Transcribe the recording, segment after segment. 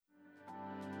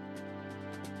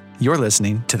You're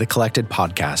listening to The Collected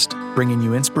Podcast, bringing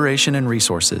you inspiration and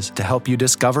resources to help you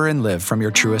discover and live from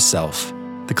your truest self.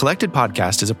 The Collected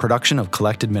Podcast is a production of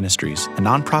Collected Ministries, a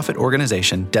nonprofit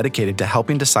organization dedicated to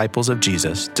helping disciples of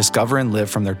Jesus discover and live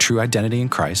from their true identity in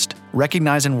Christ,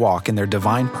 recognize and walk in their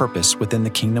divine purpose within the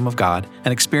kingdom of God,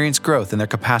 and experience growth in their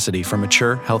capacity for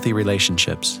mature, healthy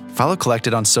relationships. Follow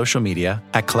Collected on social media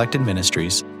at Collected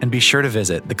Ministries, and be sure to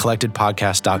visit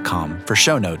thecollectedpodcast.com for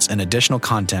show notes and additional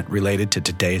content related to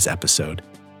today's episode.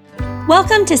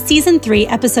 Welcome to Season 3,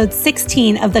 Episode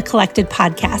 16 of the Collected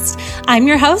Podcast. I'm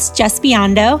your host, Jess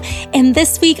Biondo, and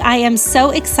this week I am so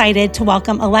excited to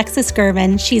welcome Alexis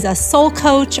Girvan. She's a soul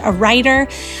coach, a writer,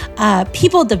 a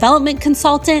people development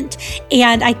consultant,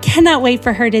 and I cannot wait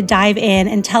for her to dive in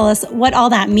and tell us what all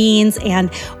that means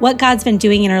and what God's been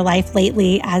doing in her life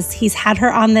lately as He's had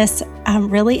her on this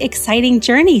really exciting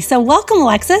journey. So welcome,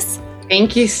 Alexis.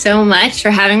 Thank you so much for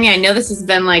having me. I know this has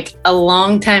been like a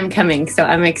long time coming, so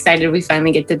I'm excited we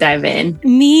finally get to dive in.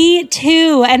 Me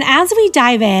too. And as we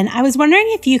dive in, I was wondering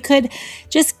if you could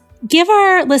just give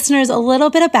our listeners a little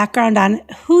bit of background on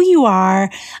who you are,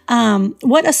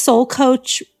 what a soul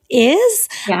coach is,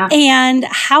 and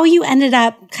how you ended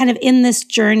up kind of in this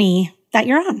journey that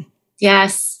you're on.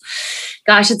 Yes.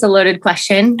 Gosh, it's a loaded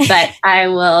question, but I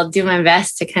will do my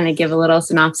best to kind of give a little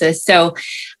synopsis. So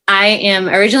I am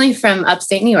originally from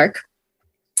upstate New York.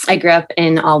 I grew up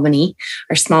in Albany,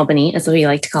 or Smallbany, as we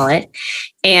like to call it.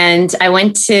 And I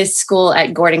went to school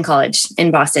at Gordon College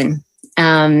in Boston,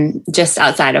 just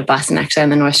outside of Boston, actually on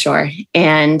the North Shore,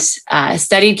 and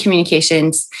studied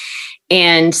communications.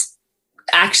 And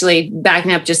actually,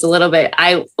 backing up just a little bit,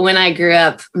 when I grew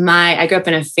up, I grew up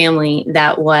in a family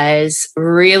that was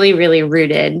really, really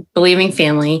rooted, believing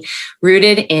family,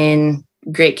 rooted in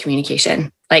great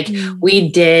communication. Like we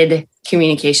did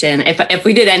communication. If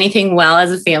we did anything well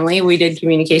as a family, we did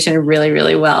communication really,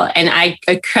 really well. And I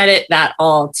credit that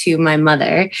all to my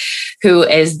mother, who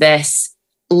is this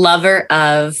lover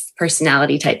of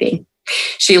personality typing.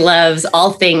 She loves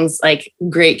all things like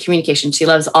great communication. She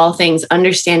loves all things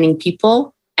understanding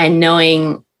people and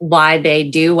knowing why they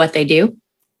do what they do.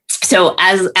 So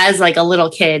as like a little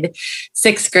kid,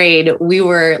 6th grade, we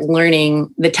were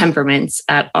learning the temperaments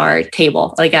at our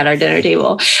table, like at our dinner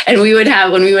table. And when we would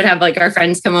have like our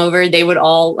friends come over, they would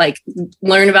all like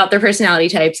learn about their personality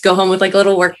types, go home with like a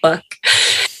little workbook.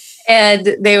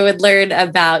 And they would learn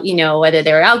about, whether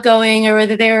they were outgoing or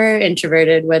whether they were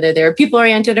introverted, whether they were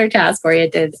people-oriented or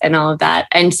task-oriented and all of that.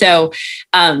 And so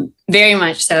very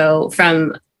much so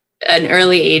from an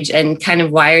early age and kind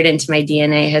of wired into my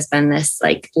DNA has been this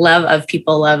like love of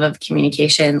people, love of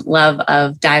communication, love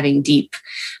of diving deep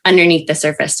underneath the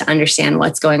surface to understand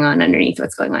what's going on underneath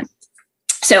what's going on.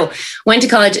 So went to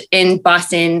college in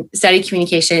Boston, studied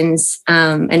communications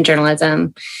and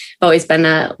journalism. I've always been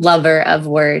a lover of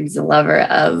words, a lover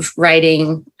of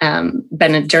writing,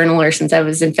 been a journaler since I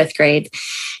was in 5th grade.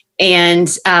 And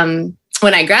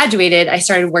when I graduated, I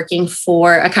started working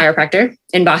for a chiropractor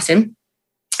in Boston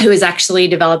who was actually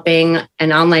developing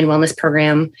an online wellness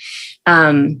program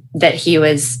that he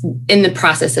was in the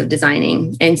process of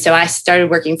designing. And so I started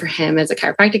working for him as a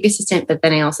chiropractic assistant, but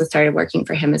then I also started working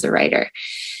for him as a writer,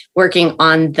 working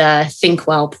on the Think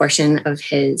Well portion of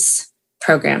his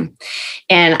program.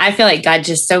 And I feel like God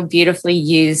just so beautifully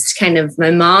used kind of my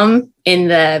mom in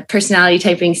the personality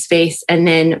typing space, and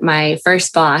then my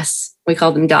first boss, we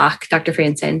called him Dr.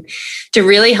 Franson, to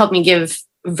really help me give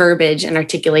verbiage and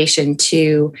articulation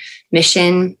to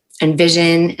mission and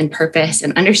vision and purpose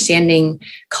and understanding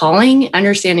calling,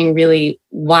 understanding really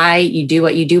why you do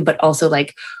what you do, but also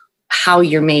like how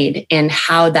you're made and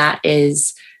how that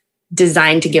is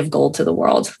designed to give gold to the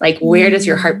world. Like where does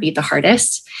your heart beat the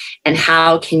hardest and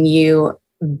how can you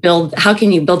build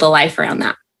a life around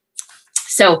that?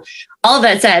 So all of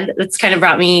that said, that's kind of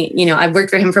brought me, I've worked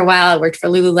for him for a while. I worked for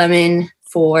Lululemon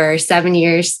for 7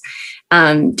 years.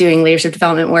 Doing leadership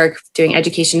development work, doing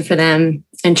education for them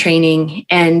and training.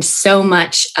 And so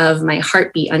much of my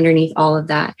heartbeat underneath all of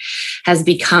that has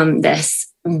become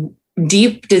this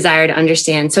deep desire to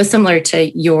understand, so similar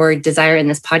to your desire in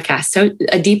this podcast. So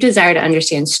a deep desire to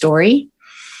understand story,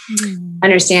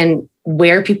 understand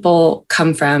where people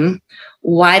come from,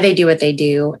 why they do what they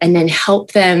do, and then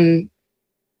help them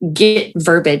get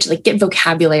verbiage, like get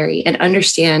vocabulary and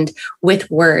understand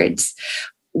with words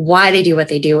why they do what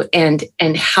they do and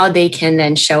how they can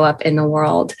then show up in the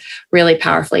world really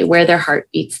powerfully, where their heart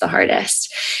beats the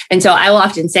hardest. And so I will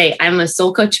often say I'm a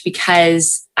soul coach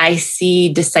because I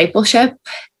see discipleship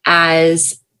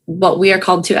as what we are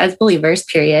called to as believers,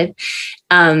 period.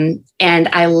 And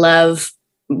I love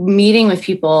meeting with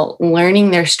people,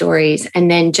 learning their stories,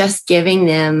 and then just giving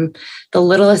them the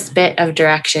littlest bit of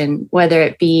direction, whether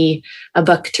it be a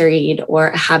book to read or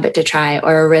a habit to try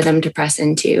or a rhythm to press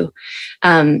into,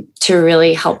 to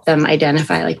really help them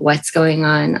identify like what's going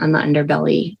on the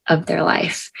underbelly of their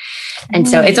life. And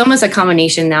so it's almost a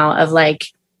combination now of like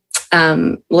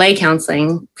lay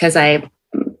counseling, because I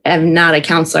am not a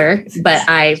counselor, but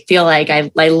I feel like I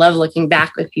love looking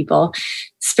back with people,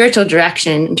 spiritual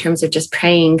direction in terms of just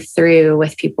praying through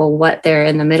with people what they're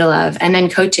in the middle of, and then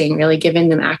coaching, really giving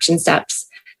them action steps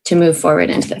to move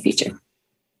forward into the future.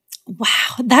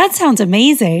 Wow, that sounds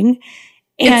amazing.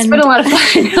 It's been a lot of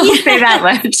fun. I'll say that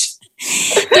much.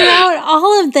 Throughout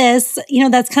all of this,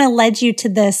 that's kind of led you to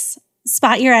this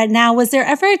spot you're at now. Was there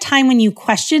ever a time when you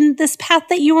questioned this path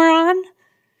that you were on?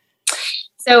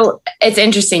 So it's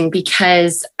interesting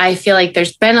because I feel like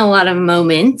there's been a lot of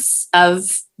moments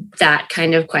of that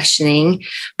kind of questioning,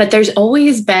 but there's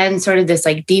always been sort of this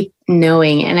like deep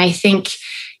knowing. And I think,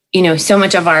 so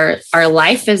much of our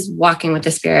life is walking with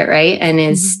the Spirit, right? And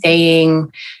is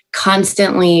staying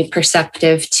constantly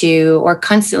perceptive to, or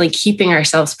constantly keeping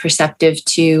ourselves perceptive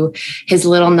to his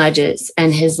little nudges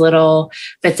and his little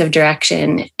bits of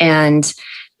direction. And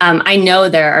I know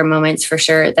there are moments for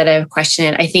sure that I've questioned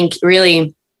it. I think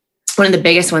really one of the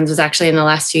biggest ones was actually in the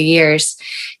last few years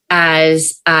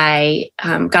as I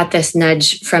got this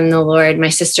nudge from the Lord. My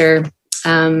sister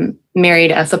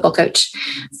married a football coach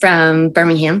from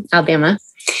Birmingham, Alabama.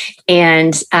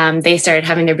 And they started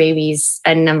having their babies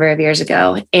a number of years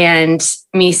ago. And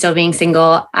me still being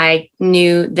single, I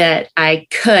knew that I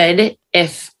could,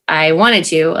 if I wanted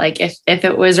to, like if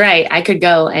it was right, I could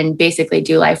go and basically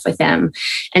do life with them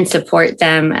and support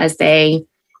them as they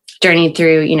journeyed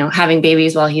through, having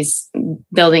babies while he's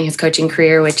building his coaching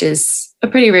career, which is a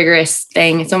pretty rigorous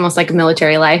thing. It's almost like a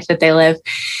military life that they live.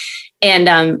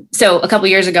 And so a couple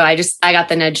of years ago, I got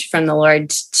the nudge from the Lord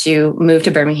to move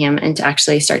to Birmingham and to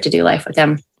actually start to do life with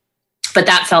them. But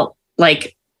that felt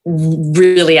like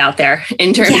really out there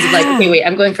in terms of like, okay, wait,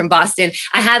 I'm going from Boston.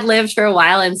 I had lived for a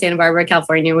while in Santa Barbara,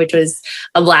 California, which was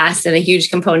a blast and a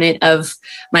huge component of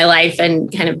my life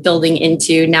and kind of building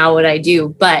into now what I do.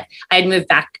 But I had moved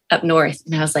back up north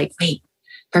and I was like, wait,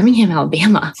 Birmingham,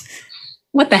 Alabama,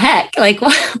 what the heck? Like,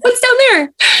 what's down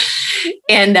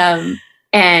there?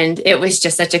 And it was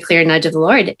just such a clear nudge of the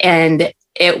Lord. And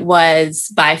it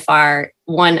was by far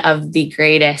one of the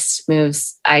greatest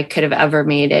moves I could have ever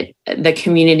made. It, the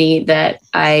community that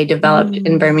I developed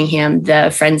in Birmingham,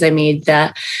 the friends I made,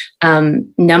 the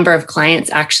number of clients,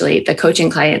 actually, the coaching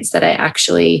clients that I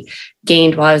actually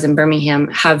gained while I was in Birmingham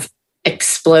have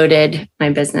exploded my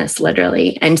business,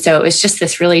 literally. And so it was just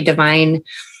this really divine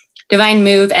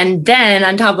move. And then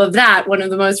on top of that, one of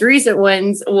the most recent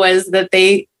ones was that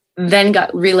they then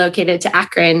got relocated to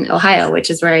Akron, Ohio, which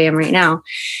is where I am right now.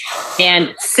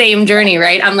 And same journey,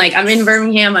 right? I'm in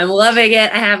Birmingham. I'm loving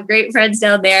it. I have great friends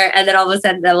down there. And then all of a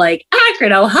sudden they're like,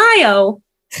 Akron, Ohio.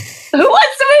 Who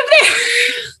wants to move there?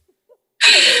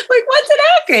 Like, what's in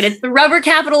Akron? It's the rubber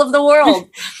capital of the world.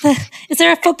 Is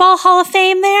there a football Hall of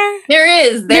Fame there? There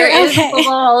is. There is a football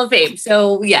Hall of Fame.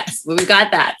 So yes, we've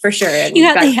got that for sure. And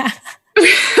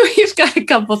we've got a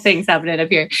couple things happening up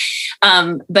here.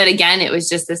 But again, it was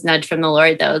just this nudge from the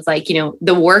Lord that was like,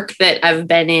 the work that I've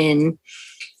been in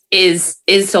is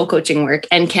soul coaching work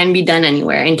and can be done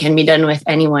anywhere and can be done with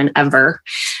anyone ever.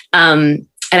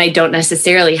 And I don't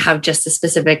necessarily have just a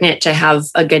specific niche. I have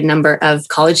a good number of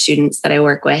college students that I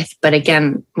work with. But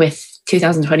again, with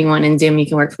 2021 and Zoom, you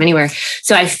can work from anywhere.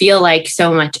 So I feel like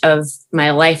so much of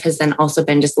my life has then also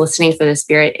been just listening for the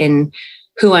Spirit in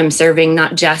who I'm serving,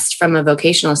 not just from a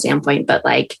vocational standpoint, but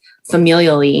like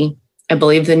familially. I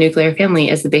believe the nuclear family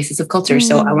is the basis of culture.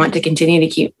 So I want to continue to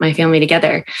keep my family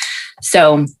together.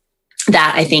 So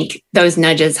that, I think those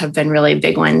nudges have been really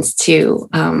big ones to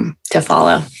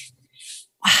follow.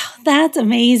 Wow, that's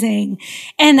amazing.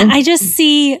 And I just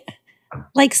see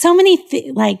like so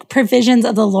many like provisions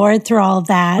of the Lord through all of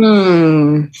that.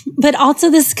 But also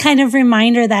this kind of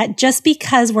reminder that just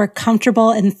because we're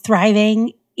comfortable and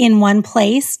thriving in one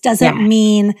place doesn't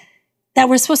mean that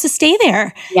we're supposed to stay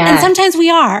there. And sometimes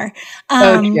we are.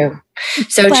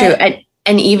 So true.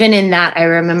 And even in that, I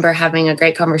remember having a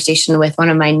great conversation with one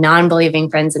of my non-believing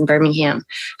friends in Birmingham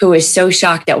who was so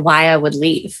shocked at why I would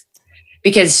leave.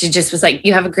 Because she just was like,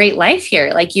 you have a great life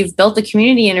here. Like, you've built a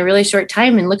community in a really short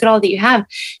time and look at all that you have.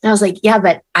 And I was like, yeah,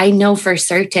 but I know for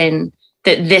certain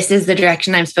that this is the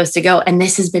direction I'm supposed to go. And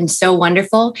this has been so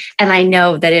wonderful. And I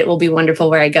know that it will be wonderful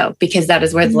where I go, because that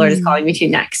is where the Lord is calling me to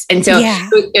next. And so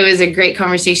it was a great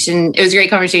conversation. It was a great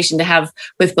conversation to have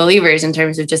with believers in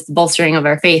terms of just the bolstering of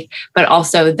our faith, but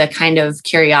also the kind of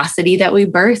curiosity that we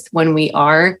birth when we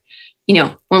are,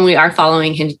 when we are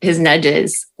following his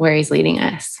nudges where he's leading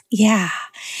us. Yeah.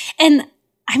 And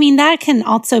I mean, that can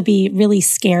also be really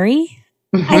scary.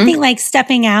 Mm-hmm. I think like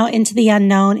stepping out into the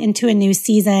unknown, into a new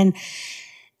season.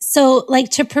 So like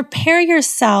to prepare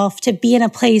yourself to be in a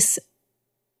place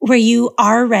where you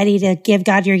are ready to give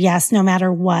God your yes, no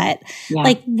matter what. Yeah.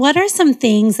 Like, what are some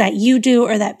things that you do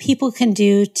or that people can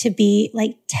do to be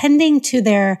like tending to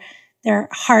their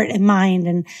heart and mind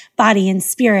and body and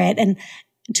spirit, and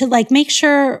to like make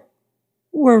sure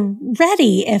we're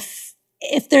ready if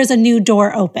there's a new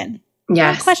door open?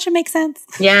 Yes. That question makes sense?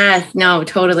 Yeah, no,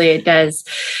 totally. It does.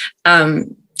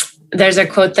 There's a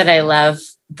quote that I love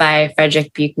by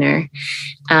Frederick Buechner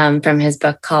from his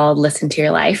book called Listen to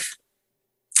Your Life.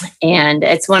 And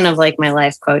it's one of like my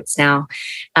life quotes now.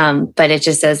 But it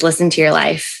just says, listen to your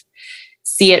life,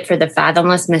 see it for the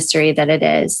fathomless mystery that it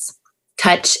is,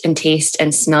 touch and taste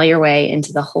and smell your way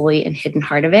into the holy and hidden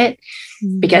heart of it.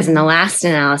 Mm-hmm. Because in the last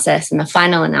analysis and the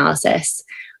final analysis,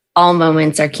 all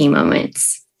moments are key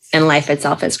moments. And life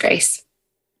itself is grace.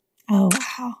 Oh,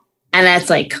 wow. And that's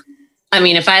like, I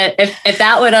mean, if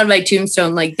that went on my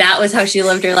tombstone, like that was how she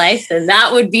lived her life, then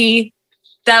that would be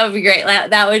great.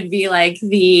 That would be like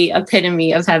the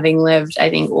epitome of having lived, I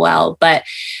think, well. But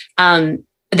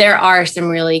there are some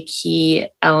really key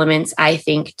elements, I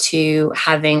think, to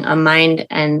having a mind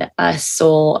and a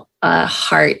soul, a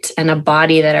heart and a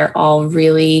body that are all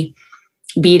really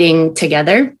beating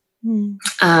together.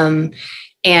 Mm.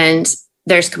 And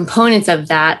there's components of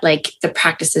that, like the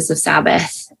practices of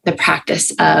Sabbath, the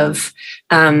practice of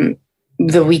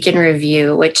the weekend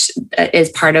review, which is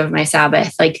part of my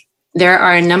Sabbath. Like there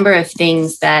are a number of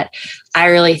things that I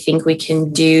really think we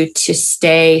can do to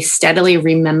stay steadily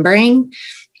remembering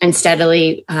and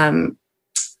steadily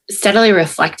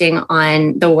reflecting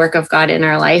on the work of God in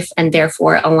our life, and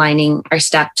therefore aligning our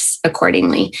steps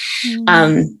accordingly.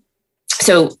 Mm.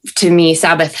 So to me,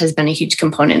 Sabbath has been a huge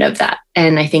component of that.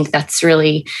 And I think that's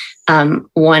really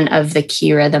one of the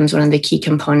key rhythms, one of the key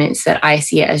components that I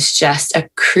see as just a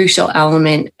crucial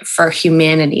element for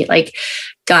humanity. Like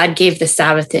God gave the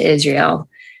Sabbath to Israel,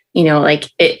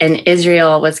 and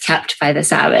Israel was kept by the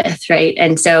Sabbath, right?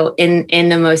 And so in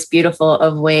the most beautiful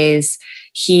of ways,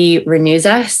 he renews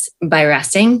us by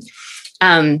resting.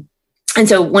 And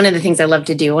so one of the things I love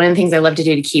to do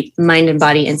to keep mind and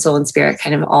body and soul and spirit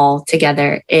kind of all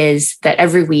together is that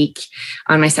every week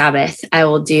on my Sabbath, I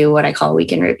will do what I call a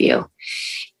weekend review.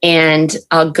 And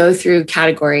I'll go through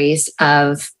categories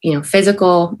of,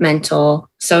 physical, mental,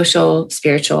 social,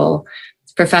 spiritual,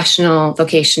 professional,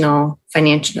 vocational,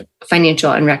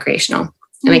 financial, and recreational.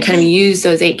 And I kind of use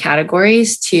those 8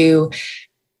 categories to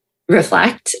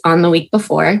reflect on the week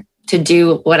before, to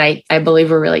do what I believe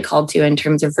we're really called to in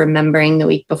terms of remembering the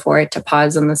week before, to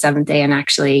pause on the 7th day and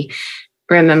actually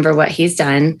remember what he's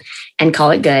done and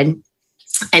call it good.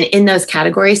 And in those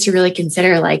categories to really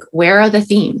consider, like, where are the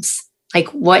themes? Like,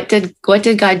 what did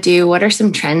God do? What are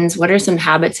some trends? What are some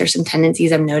habits or some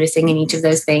tendencies I'm noticing in each of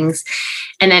those things?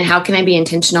 And then how can I be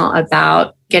intentional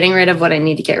about getting rid of what I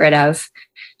need to get rid of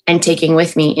and taking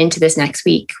with me into this next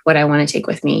week what I want to take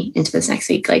with me into this next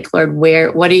week? Like, Lord,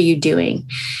 what are you doing?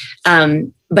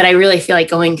 But I really feel like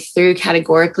going through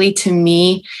categorically, to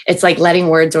me, it's like letting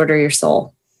words order your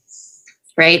soul,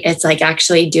 right? It's like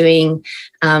actually doing,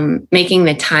 making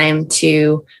the time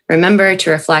to remember,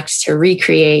 to reflect, to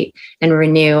recreate and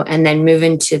renew, and then move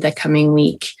into the coming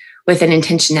week with an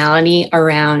intentionality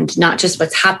around not just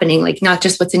what's happening, like not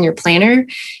just what's in your planner,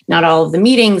 not all of the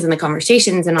meetings and the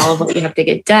conversations and all of what you have to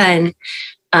get done,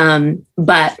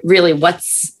 but really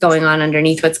what's going on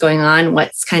underneath what's going on,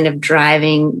 what's kind of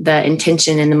driving the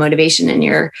intention and the motivation in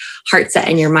your heart set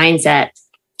and your mindset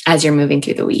as you're moving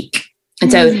through the week.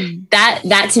 And so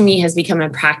that to me has become a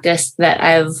practice that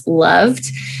I've loved.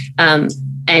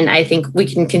 And I think we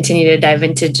can continue to dive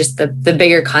into just the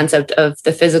bigger concept of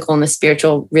the physical and the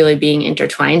spiritual really being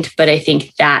intertwined. But I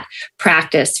think that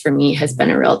practice for me has been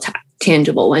a real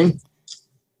tangible one.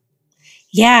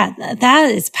 Yeah, that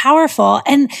is powerful.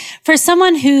 And for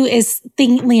someone who is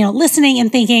listening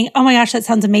and thinking, oh my gosh, that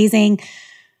sounds amazing,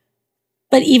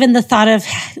 but even the thought of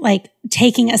like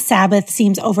taking a Sabbath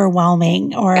seems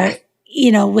overwhelming, or,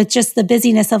 with just the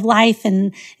busyness of life,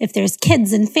 and if there's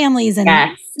kids and families and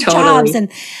jobs.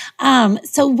 And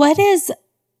so what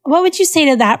would you say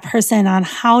to that person on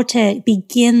how to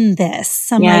begin this?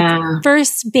 Some like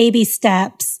first baby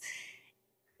steps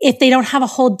if they don't have a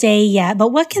whole day yet,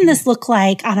 but what can this look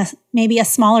like on maybe a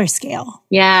smaller scale?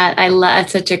 Yeah,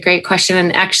 that's such a great question.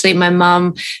 And actually, my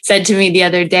mom said to me the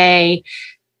other day,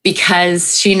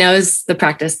 because she knows the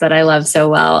practice that I love so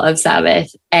well of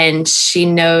Sabbath, and she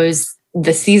knows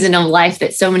the season of life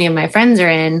that so many of my friends are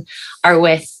in are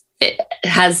with,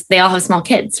 they all have small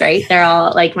kids, right? They're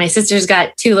all like, my sister's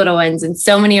got 2 little ones, and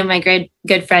so many of my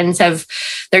good friends have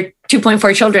their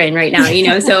 2.4 children right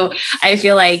now, so I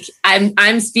feel like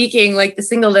I'm speaking like the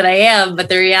single that I am, but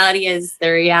the reality is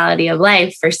the reality of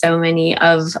life for so many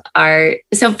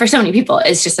people,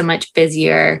 it's just a much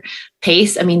busier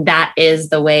pace. I mean, that is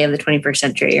the way of the 21st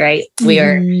century, right? We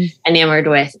are enamored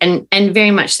with, and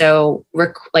very much so,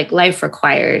 like life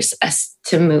requires us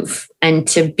to move and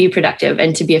to be productive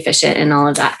and to be efficient and all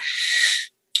of that.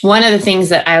 One of the things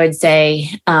that I would say,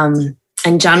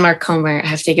 and John Mark Comer, I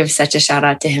have to give such a shout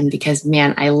out to him because,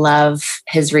 man, I love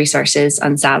his resources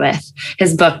on Sabbath.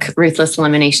 His book, Ruthless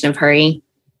Elimination of Hurry.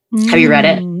 Have you read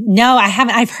it? No, I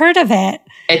haven't. I've heard of it.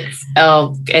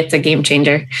 It's a game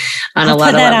changer on a lot of levels.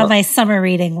 I'll put that on my summer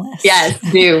reading list. Yes,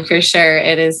 do for sure.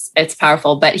 It's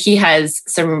powerful, but he has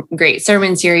some great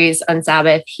sermon series on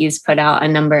Sabbath. He's put out a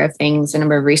number of things, a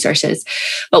number of resources.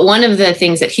 But one of the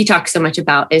things that he talks so much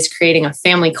about is creating a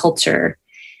family culture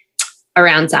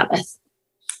around Sabbath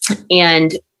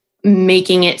and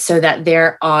making it so that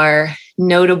there are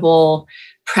notable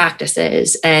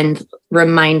practices and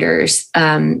reminders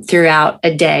throughout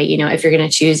a day. If you're going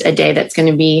to choose a day that's going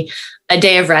to be a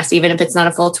day of rest, even if it's not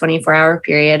a full 24-hour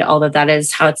period, although that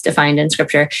is how it's defined in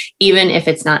scripture, even if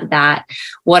it's not that,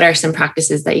 what are some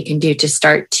practices that you can do to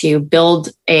start to build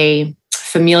a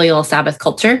familial Sabbath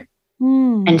culture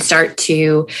and start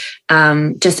to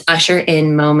just usher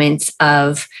in moments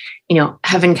of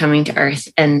heaven coming to earth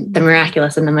and the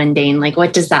miraculous and the mundane. Like,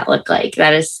 what does that look like?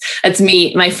 That's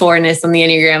me, my 4-ness on the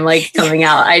Enneagram, like coming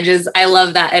out. I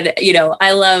love that. And,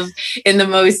 I love in the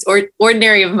most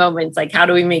ordinary of moments, like how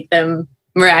do we make them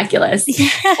miraculous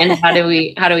and how do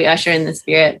we usher in the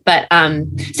Spirit? But,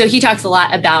 so he talks a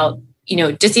lot about,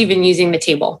 just even using the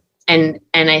table. And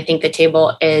I think the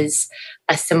table is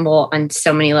a symbol on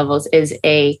so many levels, is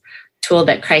a tool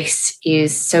that Christ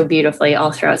used so beautifully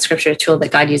all throughout scripture, a tool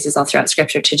that God uses all throughout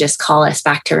scripture to just call us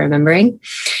back to remembering.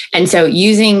 And so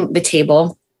using the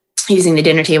table, using the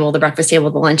dinner table, the breakfast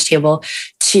table, the lunch table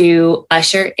to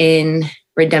usher in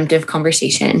redemptive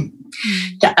conversation,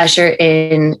 to usher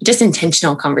in just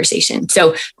intentional conversation.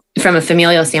 So from a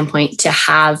familial standpoint, to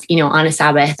have, on a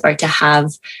Sabbath or to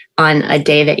have on a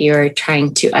day that you're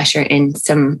trying to usher in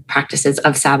some practices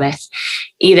of Sabbath,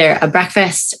 either a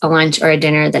breakfast, a lunch, or a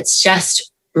dinner that's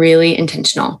just really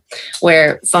intentional,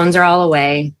 where phones are all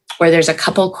away, where there's a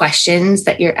couple questions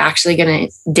that you're actually going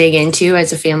to dig into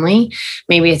as a family.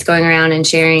 Maybe it's going around and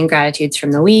sharing gratitudes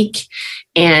from the week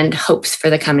and hopes for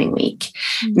the coming week.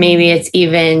 Maybe it's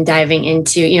even diving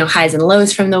into, highs and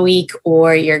lows from the week,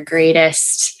 or your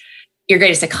greatest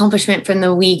accomplishment from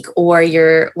the week,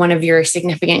 or one of your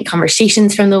significant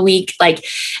conversations from the week. Like,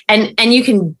 and you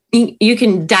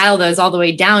can dial those all the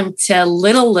way down to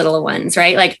little ones,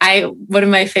 right? Like one of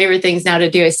my favorite things now to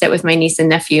do is sit with my niece and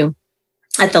nephew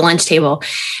at the lunch table,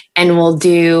 and we'll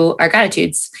do our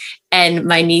gratitudes. And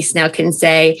my niece now can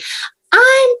say,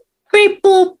 "I'm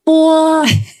grateful for,"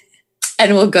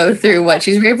 and we'll go through what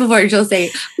she's grateful for. She'll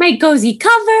say, "My cozy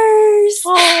covers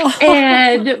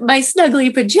and my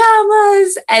snuggly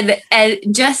pajamas," and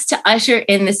just to usher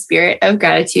in the spirit of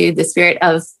gratitude, the spirit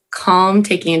of calm,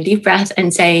 taking a deep breath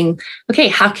and saying, okay,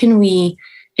 how can we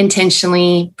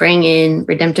intentionally bring in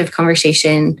redemptive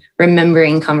conversation,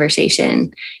 remembering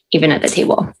conversation, even at the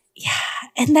table? Yeah.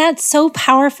 And that's so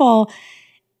powerful,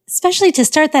 especially to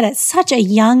start that at such a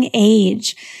young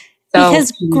age.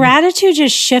 Because gratitude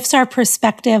just shifts our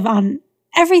perspective on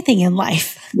everything in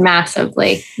life.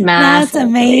 Massively. That's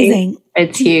amazing.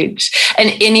 It's huge.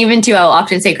 And even too, I'll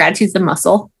often say gratitude's the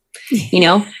muscle.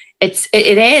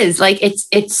 It is like,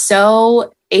 it's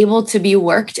so able to be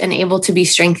worked and able to be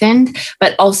strengthened,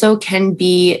 but also can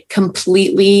be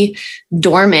completely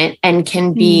dormant and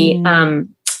can be,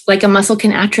 like a muscle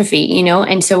can atrophy,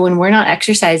 And so when we're not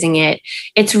exercising it,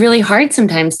 it's really hard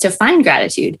sometimes to find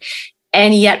gratitude.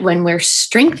 And yet when we're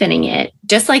strengthening it,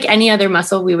 just like any other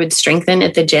muscle we would strengthen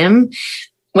at the gym,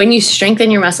 when you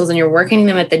strengthen your muscles and you're working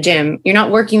them at the gym, you're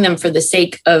not working them for the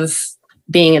sake of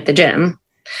being at the gym,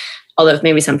 although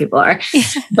maybe some people are,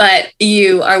 but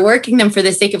you are working them for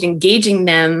the sake of engaging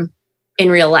them in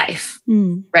real life,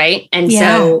 right? And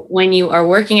so when you are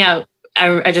working out,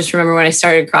 I just remember when I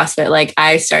started CrossFit, like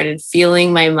I started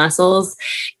feeling my muscles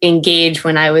engage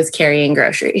when I was carrying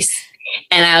groceries.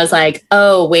 And I was like,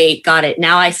 oh, wait, got it.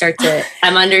 Now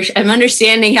I'm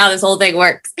understanding how this whole thing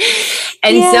works.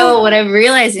 And so what I've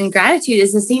realized in gratitude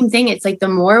is the same thing. It's like the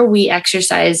more we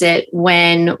exercise it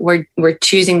when we're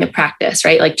choosing the practice,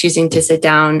 right? Like choosing to sit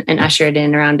down and usher it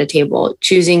in around a table,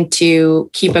 choosing to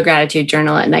keep a gratitude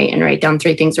journal at night and write down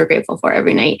 3 things we're grateful for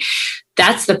every night.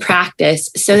 That's the practice.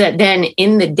 So that then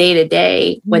in the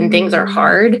day-to-day, when things are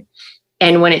hard,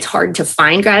 and when it's hard to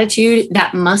find gratitude,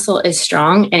 that muscle is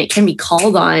strong and it can be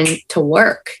called on to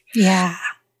work. Yeah.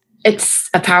 It's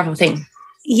a powerful thing.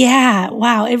 Yeah.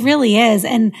 Wow. It really is.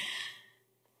 And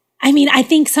I mean, I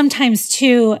think sometimes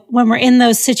too, when we're in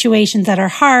those situations that are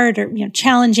hard or,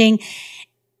 challenging,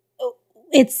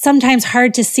 it's sometimes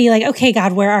hard to see like, okay,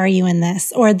 God, where are you in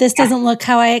this? Or this doesn't look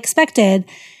how I expected,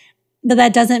 but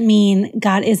that doesn't mean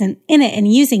God isn't in it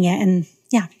and using it. And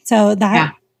so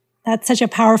that's such a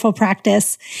powerful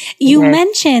practice. You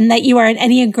mentioned that you are an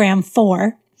Enneagram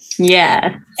 4.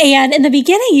 Yeah. And in the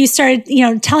beginning, you started,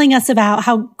 telling us about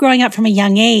how growing up from a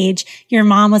young age, your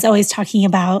mom was always talking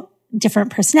about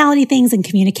different personality things and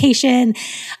communication.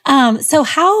 So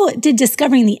how did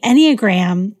discovering the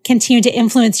Enneagram continue to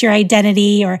influence your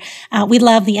identity? Or we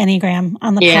love the Enneagram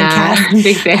on the podcast.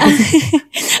 Big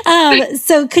fan.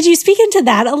 So could you speak into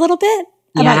that a little bit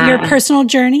about your personal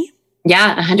journey?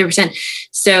 Yeah, 100%.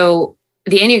 So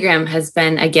the Enneagram has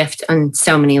been a gift on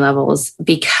so many levels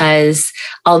because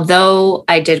although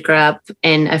I did grow up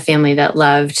in a family that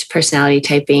loved personality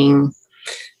typing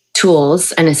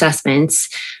tools and assessments,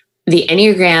 the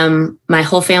Enneagram, my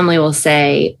whole family will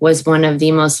say, was one of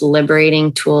the most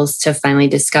liberating tools to finally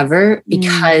discover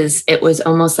because it was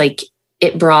almost like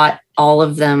it brought all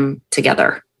of them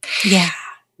together. Yeah.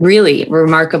 Really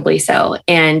remarkably so.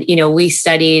 And, we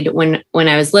studied when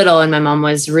I was little and my mom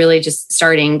was really just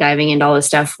diving into all this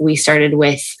stuff. We started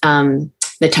with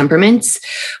the temperaments,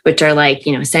 which are like,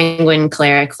 sanguine,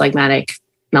 choleric, phlegmatic,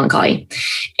 melancholy.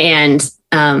 And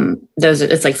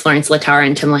it's like Florence Littauer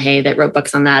and Tim LaHaye that wrote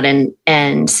books on that.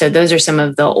 And so those are some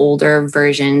of the older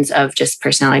versions of just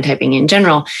personality typing in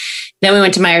general. Then we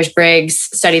went to Myers-Briggs,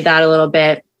 studied that a little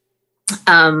bit.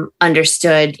 I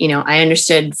understood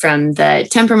from the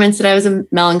temperaments that I was a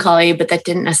melancholy, but that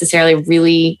didn't necessarily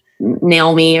really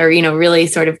nail me or, really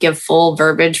sort of give full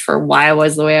verbiage for why I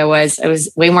was the way I was. I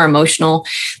was way more emotional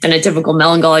than a typical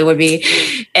melancholy would be.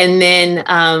 And then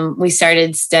we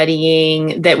started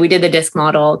studying that. We did the disc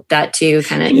model, that too,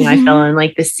 kind of, I fell in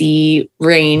like the C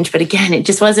range, but again, it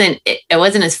just wasn't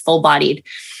as full bodied.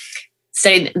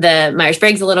 Studied the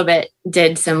Myers-Briggs a little bit,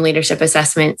 did some leadership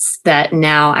assessments that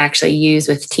now I actually use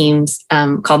with teams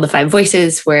called the 5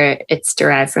 Voices, where it's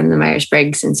derived from the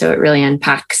Myers-Briggs. And so it really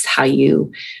unpacks how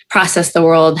you process the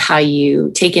world, how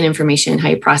you take in information, how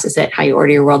you process it, how you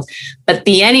order your world. But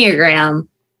the Enneagram,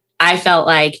 I felt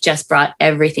like just brought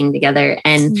everything together.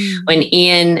 And when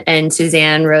Ian and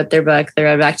Suzanne wrote their book, The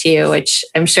Road Back to You, which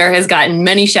I'm sure has gotten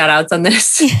many shout outs on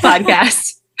this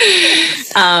podcast,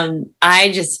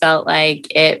 I just felt like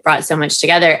it brought so much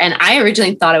together. And I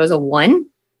originally thought it was a 1.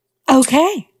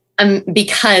 Okay.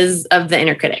 Because of the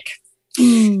inner critic.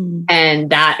 And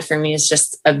that for me is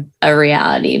just a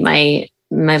reality.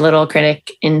 My little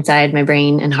critic inside my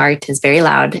brain and heart is very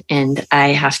loud, and I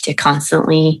have to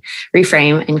constantly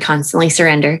reframe and constantly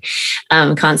surrender,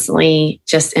 constantly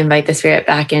just invite the spirit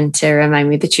back in to remind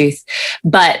me the truth.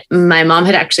 But my mom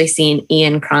had actually seen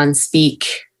Ian Cron speak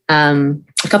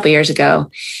a couple years ago,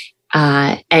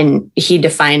 and he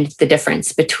defined the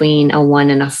difference between a 1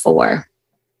 and a 4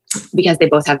 because they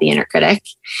both have the inner critic.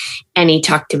 And he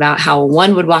talked about how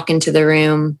 1 would walk into the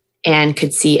room and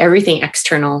could see everything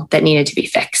external that needed to be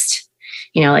fixed,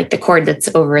 like the cord that's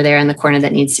over there in the corner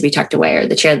that needs to be tucked away, or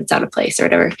the chair that's out of place or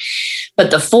whatever.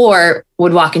 But the 4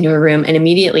 would walk into a room and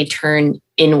immediately turn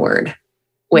inward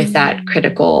with that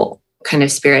critical kind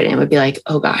of spirit, and it would be like,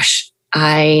 oh gosh,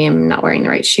 I am not wearing the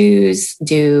right shoes.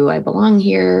 Do I belong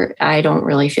here? I don't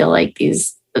really feel like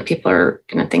these people are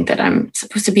going to think that I'm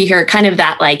supposed to be here. Kind of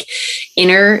that like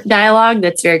inner dialogue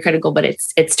that's very critical, but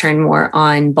it's turned more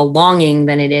on belonging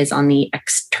than it is on the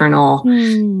external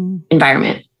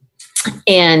environment.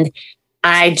 And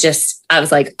I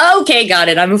was like, okay, got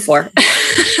it. I'm a 4.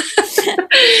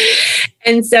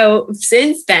 And so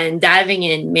since then, diving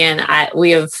in, man,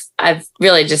 I've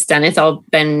really just done, it's all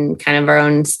been kind of our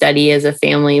own study as a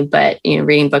family, but,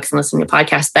 reading books and listening to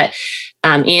podcasts. But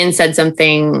Ian said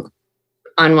something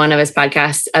on one of his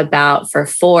podcasts about for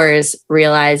 4s,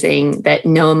 realizing that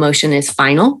no emotion is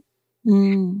final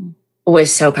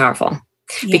was so powerful.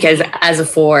 Yeah. Because as a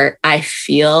 4, I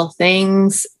feel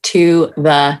things to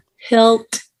the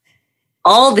hilt.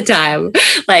 all the time.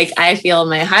 Like I feel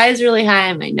my highs really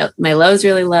high, my lows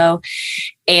really low.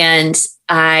 And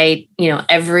I,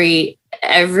 every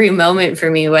moment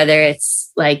for me, whether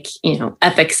it's like,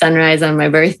 epic sunrise on my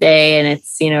birthday and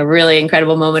it's, really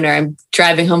incredible moment, or I'm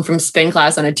driving home from spin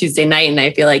class on a Tuesday night and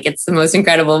I feel like it's the most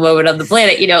incredible moment on the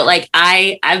planet, like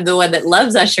I'm the one that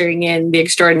loves ushering in the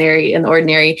extraordinary and the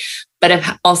ordinary, but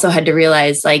I've also had to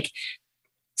realize like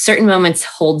certain moments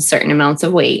hold certain amounts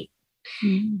of weight.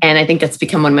 Mm. And I think that's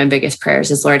become one of my biggest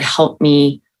prayers is, Lord, help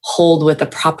me hold with the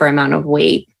proper amount of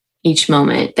weight each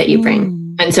moment that you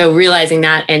bring. And so realizing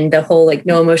that, and the whole like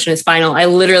no emotion is final, I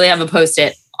literally have a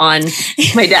Post-it on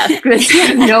my desk that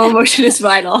says no emotion is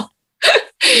final.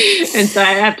 And so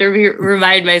I have to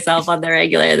remind myself on the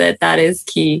regular that is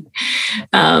key.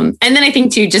 And then I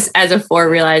think too, just as a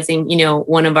realizing,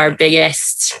 one of our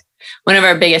biggest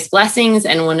blessings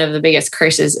and one of the biggest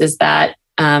curses is that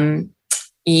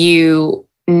you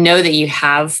know that you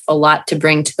have a lot to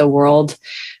bring to the world,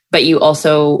 but you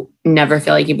also never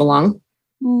feel like you belong.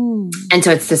 Mm. And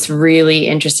so it's this really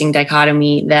interesting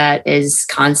dichotomy that is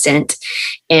constant.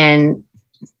 And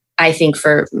I think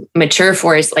for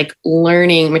is like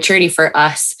maturity for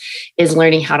us is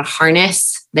learning how to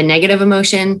harness the negative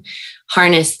emotion,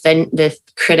 harness the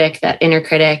critic, that inner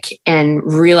critic, and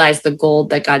realize the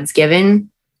gold that God's given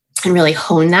and really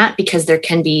hone that, because there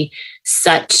can be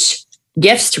such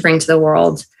gifts to bring to the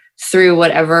world through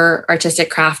whatever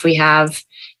artistic craft we have,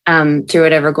 through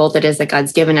whatever goal that is that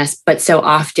God's given us. But so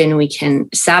often we can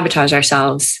sabotage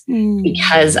ourselves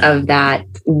because of that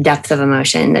depth of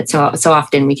emotion that so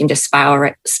often we can just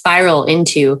spiral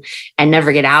into and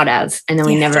never get out of. And then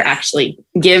we never actually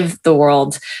give the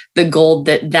world the gold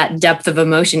that depth of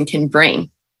emotion can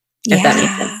bring. If that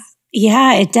makes sense.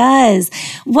 Yeah, it does.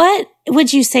 What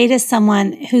would you say to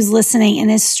someone who's listening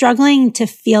and is struggling to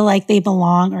feel like they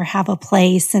belong or have a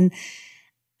place? And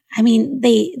I mean,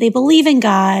 they believe in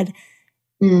God.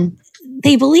 Mm.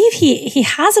 They believe he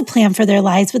has a plan for their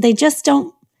lives, but they just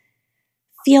don't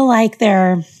feel like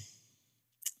they're,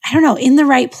 I don't know, in the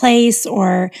right place,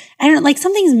 or I don't know, like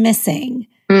something's missing.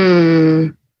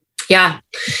 Yeah.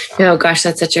 Oh gosh,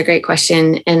 that's such a great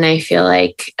question. And I feel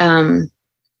like,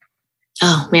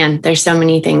 oh man, there's so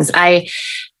many things. I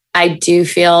do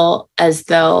feel as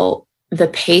though the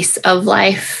pace of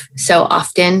life so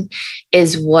often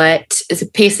is a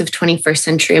pace of 21st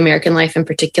century American life in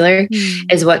particular,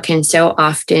 is what can so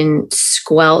often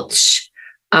squelch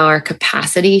our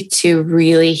capacity to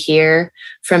really hear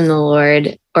from the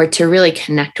Lord or to really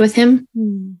connect with him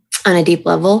on a deep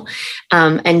level.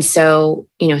 And so,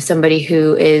 somebody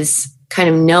who is kind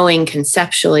of knowing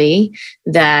conceptually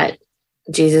that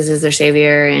Jesus is their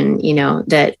savior and,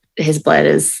 that his blood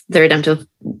is the redemptive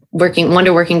working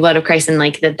blood of Christ. And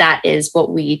like that is what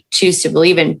we choose to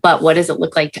believe in. But what does it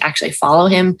look like to actually follow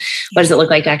him? What does it look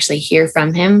like to actually hear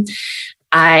from him?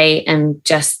 I am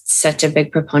just such a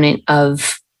big proponent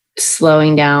of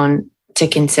slowing down to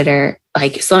consider,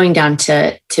 like slowing down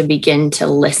to begin to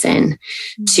listen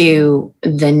to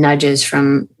the nudges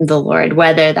from the Lord,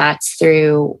 whether that's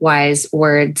through wise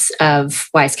words of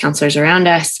wise counselors around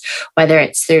us, whether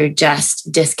it's through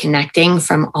just disconnecting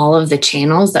from all of the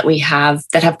channels that we have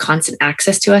that have constant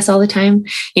access to us all the time.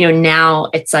 Now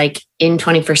it's like in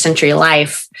 21st century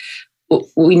life,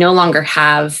 we no longer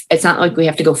have, it's not like we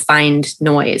have to go find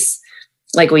noise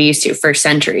like we used to for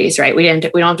centuries, right? We don't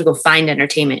have to go find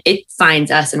entertainment. It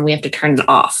finds us and we have to turn it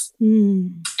off.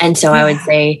 And so I would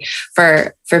say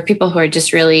for people who are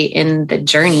just really on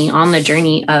the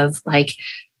journey of like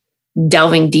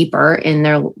delving deeper in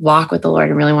their walk with the Lord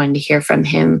and really wanting to hear from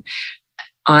him,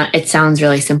 it sounds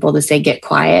really simple to say, get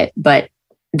quiet, but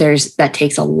that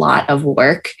takes a lot of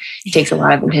work. It takes a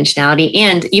lot of intentionality,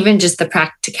 and even just the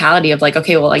practicality of like,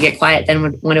 okay, well, I get quiet,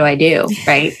 then what do I do?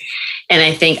 Right. And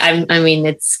I think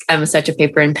I'm such a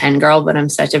paper and pen girl, but I'm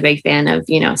such a big fan of,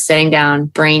 sitting down,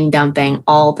 brain dumping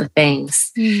all the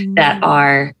things that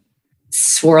are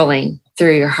swirling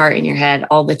through your heart and your head,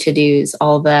 all the to-dos,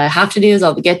 all the have to do's,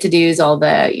 all the get to do's, all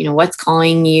the, what's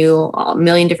calling you, a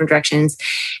million different directions.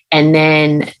 And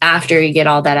then after you get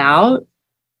all that out,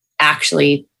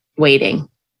 actually waiting,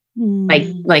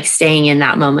 like staying in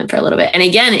that moment for a little bit. And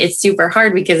again, it's super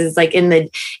hard because it's like in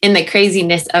the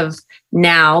craziness of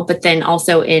now, but then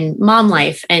also in mom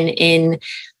life and in,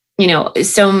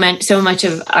 so much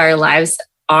of our lives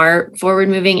are forward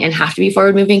moving and have to be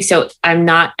forward moving. So I'm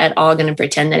not at all going to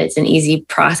pretend that it's an easy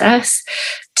process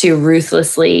to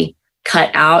ruthlessly cut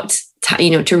out,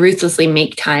 to ruthlessly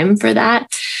make time for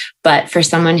that. But for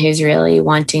someone who's really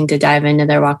wanting to dive into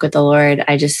their walk with the Lord,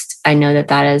 I know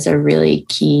that is a really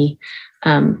key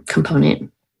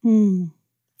component.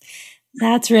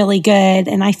 That's really good.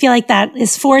 And I feel like that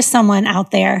is for someone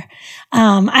out there.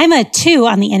 I'm a 2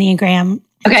 on the Enneagram.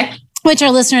 Okay. Which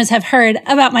our listeners have heard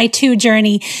about my 2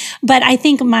 journey. But I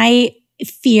think my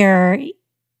fear,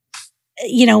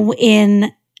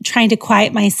 in trying to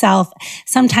quiet myself,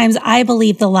 sometimes I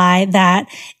believe the lie that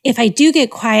if I do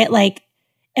get quiet,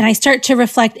 and I start to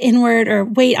reflect inward or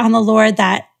wait on the Lord,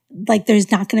 that there's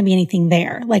not going to be anything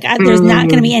there. There's not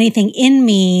going to be anything in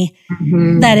me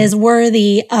that is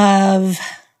worthy of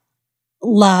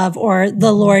love or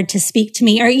the Lord to speak to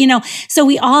me, or, so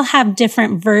we all have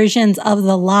different versions of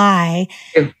the lie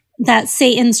that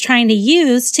Satan's trying to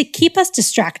use to keep us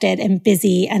distracted and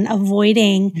busy and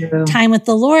avoiding time with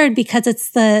the Lord, because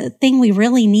it's the thing we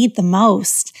really need the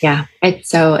most. Yeah, it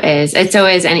so is. It so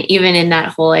is. And even in that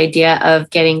whole idea of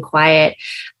getting quiet,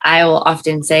 I will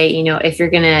often say, if you're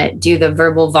going to do the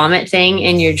verbal vomit thing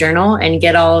in your journal and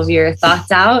get all of your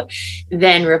thoughts out,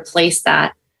 then replace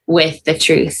that with the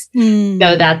truth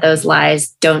so that those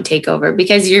lies don't take over.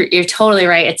 Because you're totally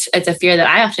right. It's a fear that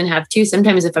I often have too.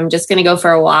 Sometimes if I'm just going to go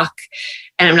for a walk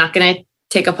and I'm not going to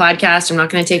take a podcast, I'm not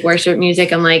going to take worship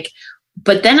music, I'm like,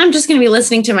 but then I'm just going to be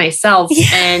listening to myself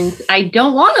and I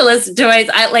don't want to listen to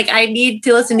I need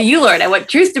to listen to you, Lord. I want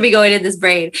truth to be going in this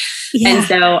brain. Yeah. And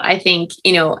so I think,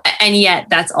 and yet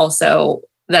that's also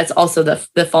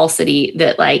the falsity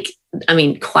that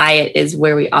quiet is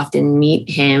where we often meet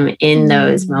him in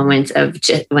those moments of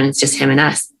when it's just him and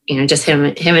us, just him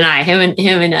and I,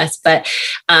 him and us. But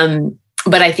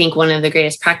I think one of the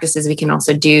greatest practices we can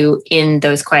also do in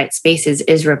those quiet spaces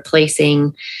is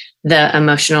replacing the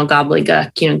emotional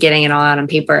gobbledygook, getting it all out on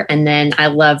paper. And then I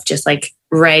love just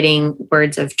writing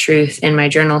words of truth in my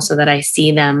journal so that I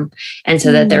see them and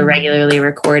so that they're regularly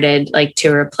recorded,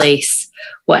 to replace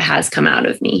what has come out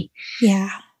of me.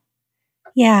 Yeah.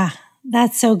 Yeah.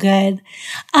 That's so good.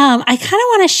 I kind of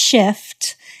want to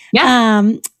shift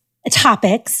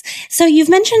topics. So you've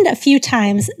mentioned a few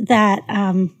times that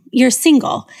you're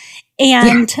single.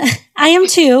 And I am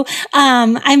too.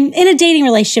 I'm in a dating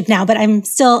relationship now, but I'm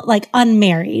still Okay.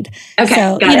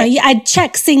 So, I'd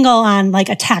check single on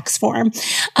a tax form.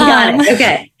 Got it.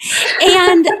 Okay.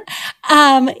 And,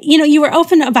 you were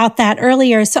open about that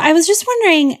earlier. So I was just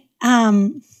wondering,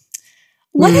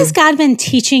 what has God been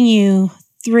teaching you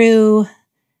through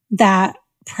that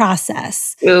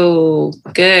process? Oh,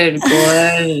 good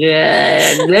question.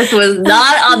 This was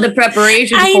not on the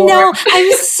preparation. I know.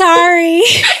 I'm sorry.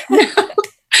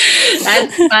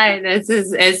 That's fine. This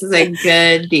is a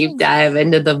good deep dive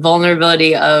into the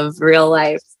vulnerability of real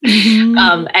life. And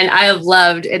I have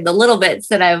loved in the little bits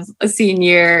that I've seen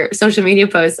your social media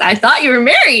posts. I thought you were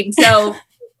married, so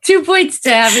 2 points to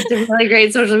having some really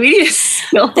great social media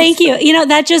skills. Thank you.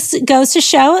 That just goes to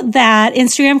show that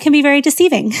Instagram can be very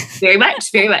deceiving. Very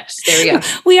much, very much. There we go.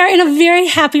 We are in a very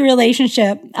happy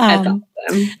relationship. That's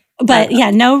awesome. But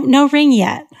no ring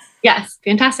yet. Yes.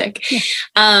 Fantastic.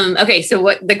 Yeah. Okay. So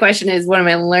what the question is, what am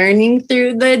I learning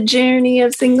through the journey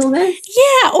of singleness?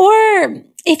 Yeah. Or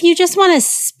if you just want to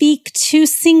speak to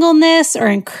singleness or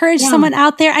encourage someone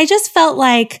out there, I just felt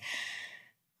like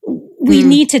we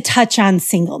need to touch on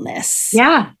singleness.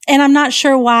 Yeah. And I'm not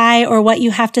sure why or what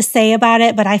you have to say about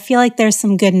it, but I feel like there's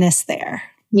some goodness there.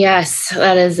 Yes.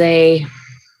 That is it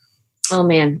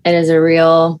is a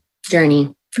real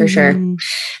journey for sure.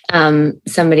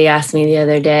 Somebody asked me the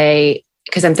other day,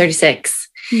 because I'm 36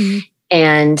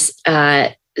 and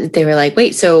they were like,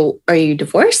 wait, so are you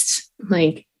divorced? I'm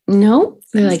like, no.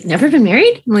 They're like, never been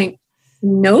married? I'm like,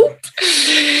 nope.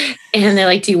 And they're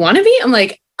like, do you want to be? I'm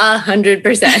like, 100%.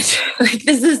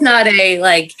 This is not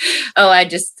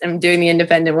I'm doing the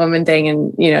independent woman thing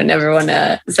and, never want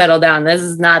to settle down. This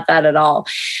is not that at all.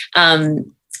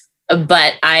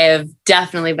 But I have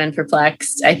definitely been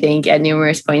perplexed, I think, at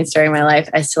numerous points during my life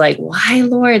as to why,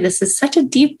 Lord, this is such a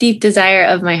deep, deep desire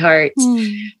of my heart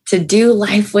to do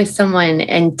life with someone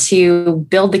and to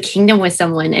build the kingdom with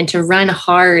someone and to run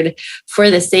hard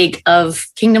for the sake of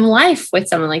kingdom life with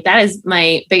someone. That is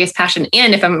my biggest passion.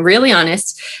 And if I'm really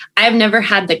honest, I've never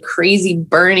had the crazy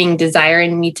burning desire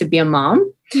in me to be a mom.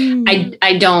 I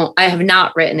have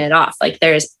not written it off.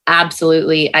 There's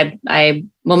absolutely, I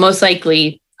will most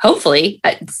likely, hopefully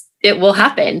it will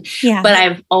happen. Yeah. But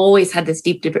I've always had this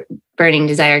deep burning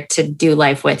desire to do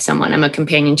life with someone. I'm a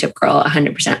companionship girl,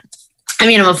 100%. I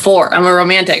mean, I'm a 4. I'm a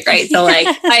romantic, right? So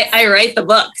I write the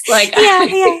books.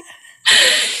 Yeah.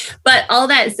 But all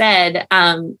that said,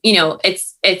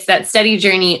 it's that steady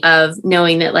journey of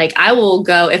knowing that I will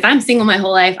go, if I'm single my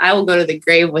whole life, I will go to the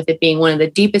grave with it being one of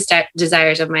the deepest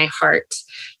desires of my heart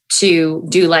to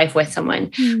do life with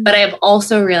someone. But I've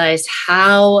also realized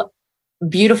how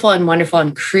beautiful and wonderful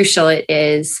and crucial it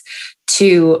is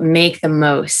to make the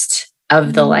most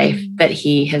of the life that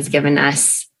he has given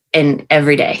us in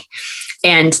every day,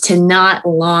 and to not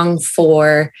long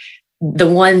for the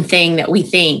one thing that we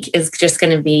think is just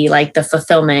going to be like the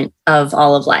fulfillment of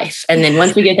all of life. And then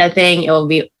once we get that thing, it will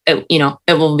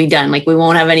be done. Like we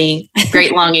won't have any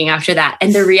great longing after that.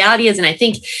 And the reality is, and I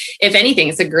think if anything,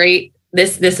 it's a great,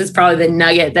 this is probably the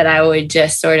nugget that I would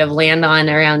just sort of land on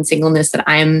around singleness that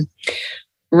I'm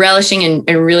relishing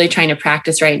and really trying to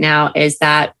practice right now, is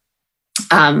that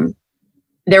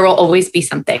there will always be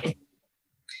something.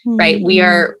 Right. We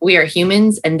are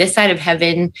humans, and this side of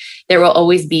heaven, there will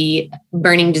always be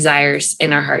burning desires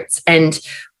in our hearts. And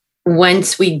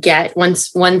once we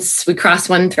cross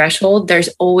one threshold, there's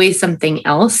always something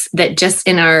else that just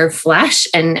in our flesh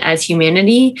and as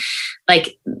humanity,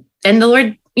 like, and the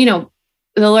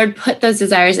Lord put those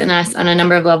desires in us on a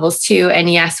number of levels too. And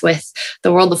yes, with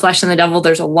the world, the flesh, and the devil,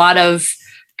 there's a lot of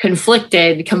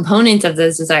conflicted components of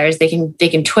those desires. They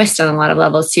can twist on a lot of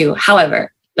levels too.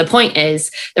 However, the point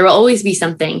is there will always be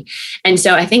something. And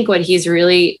so I think what he's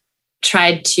really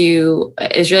trying to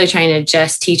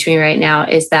just teach me right now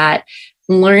is that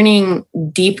learning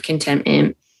deep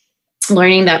contentment,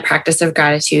 learning that practice of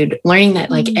gratitude, learning that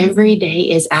like every day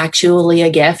is actually a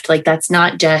gift. Like that's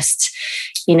not just,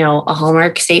 a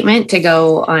Hallmark statement to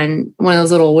go on one of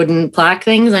those little wooden plaque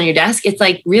things on your desk. It's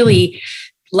like really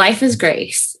life is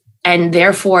grace. And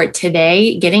therefore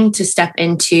today, getting to step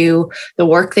into the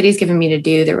work that he's given me to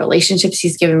do, the relationships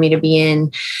he's given me to be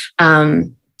in,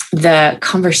 the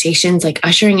conversations, like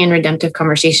ushering in redemptive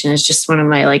conversation is just one of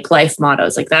my like life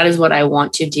mottos. Like that is what I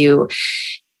want to do.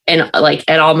 And like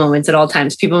at all moments, at all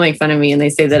times, people make fun of me and they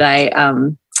say that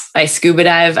I scuba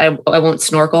dive. I won't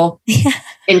snorkel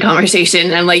in conversation.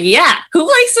 And I'm like, yeah, who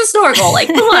likes to snorkel? Like,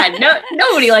 come on.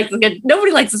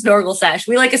 Nobody likes a snorkel sesh.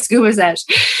 We like a scuba sesh.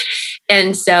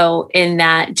 And so in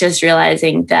that, just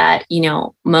realizing that,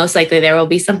 most likely there will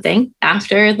be something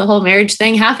after the whole marriage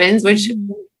thing happens, which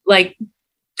like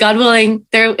God willing,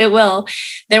 there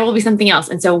will be something else.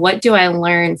 And so what do I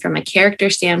learn from a character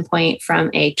standpoint, from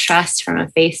a trust, from a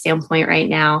faith standpoint right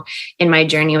now in my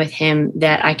journey with him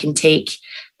that I can take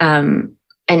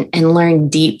and learn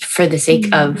deep for the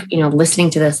sake of, listening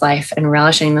to this life and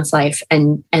relishing this life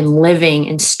and living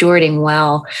and stewarding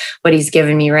well what he's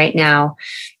given me right now,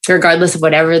 regardless of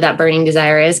whatever that burning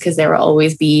desire is, because there will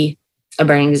always be a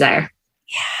burning desire.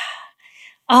 Yeah.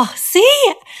 Oh,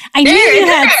 see, I knew you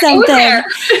had something.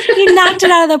 You knocked it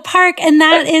out of the park. And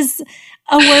that is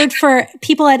a word for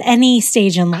people at any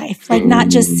stage in life, like not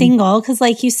just single. Because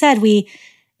like you said,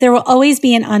 there will always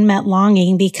be an unmet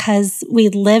longing because we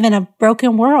live in a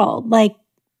broken world. Like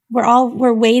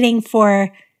we're waiting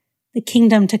for the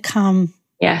kingdom to come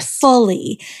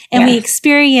fully. And we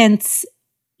experience,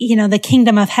 the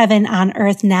kingdom of heaven on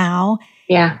earth now.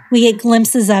 Yeah. We get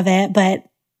glimpses of it, but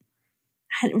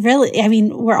really,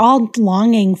 we're all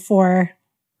longing for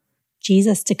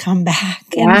Jesus to come back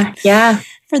and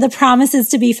for the promises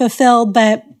to be fulfilled.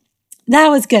 But that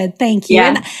was good. Thank you. Yeah.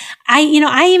 And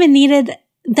I even needed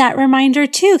that reminder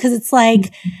too, because it's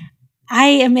like, I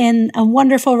am in a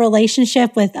wonderful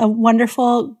relationship with a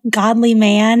wonderful, godly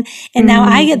man. And now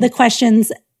I get the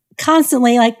questions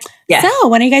constantly like, so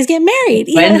when are you guys getting married?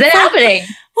 When's it happening?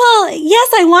 Well, yes,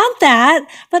 I want that.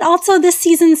 But also this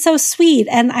season's so sweet.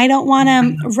 And I don't want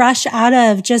to rush out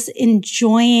of just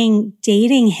enjoying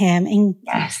dating him and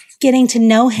getting to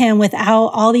know him without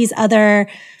all these other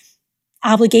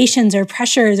obligations or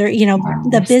pressures or,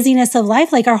 the busyness of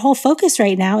life. Like our whole focus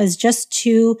right now is just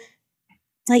to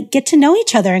like get to know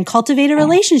each other and cultivate a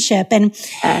relationship. And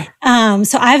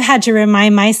so I've had to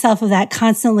remind myself of that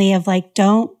constantly of like,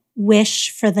 don't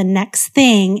wish for the next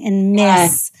thing and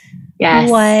miss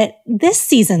what this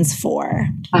season's for.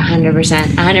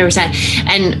 100%.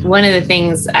 And one of the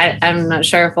things, I'm not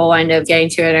sure if we'll wind up getting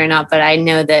to it or not, but I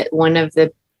know that one of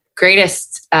the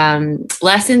greatest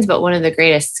lessons, but one of the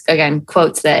greatest, again,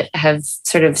 quotes that have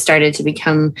sort of started to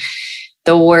become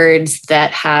the words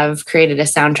that have created a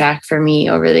soundtrack for me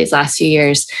over these last few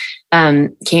years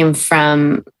came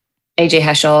from A.J.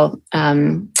 Heschel,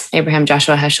 Abraham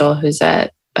Joshua Heschel, who's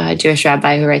a Jewish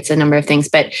rabbi who writes a number of things.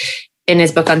 But in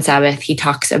his book on Sabbath, he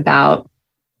talks about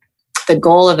the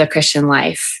goal of the Christian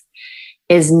life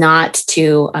is not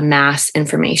to amass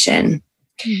information,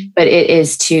 but it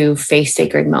is to face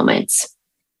sacred moments.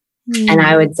 And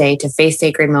I would say to face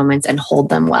sacred moments and hold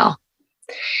them well.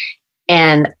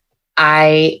 And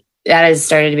that has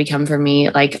started to become for me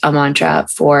like a mantra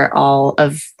for all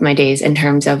of my days in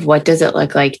terms of what does it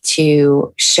look like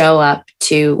to show up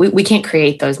to, we can't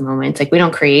create those moments. Like we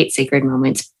don't create sacred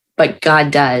moments, but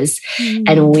God does.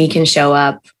 And we can show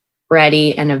up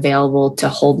ready and available to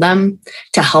hold them,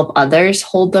 to help others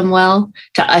hold them well,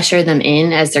 to usher them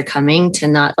in as they're coming, to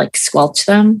not like squelch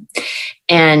them.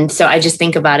 And so I just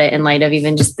think about it in light of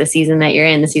even just the season that you're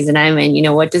in, the season I'm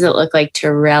in, what does it look like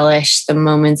to relish the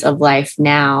moments of life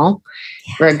now,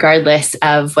 regardless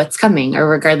of what's coming or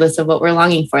regardless of what we're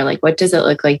longing for? Like, what does it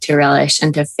look like to relish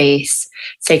and to face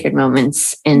sacred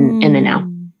moments in the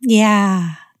now?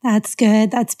 Yeah, that's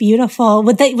good. That's beautiful.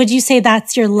 Would you say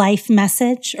that's your life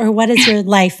message, or what is your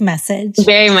life message?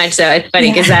 Very much so. It's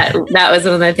funny because that was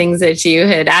one of the things that you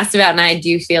had asked about. And I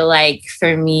do feel like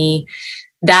for me,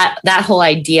 that whole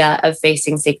idea of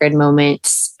facing sacred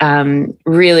moments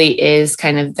really is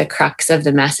kind of the crux of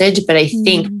the message. But I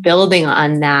think building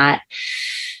on that,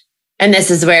 and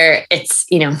this is where it's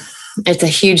a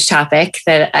huge topic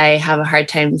that I have a hard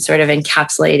time sort of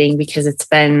encapsulating, because it's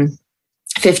been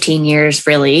 15 years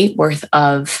really worth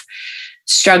of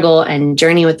struggle and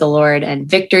journey with the Lord and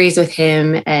victories with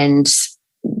him and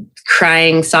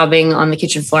crying, sobbing on the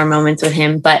kitchen floor moments with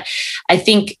him. But I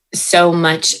think so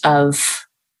much of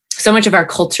our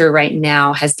culture right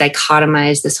now has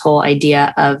dichotomized this whole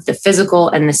idea of the physical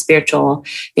and the spiritual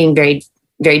being very,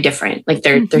 very different. Like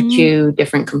they're two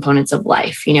different components of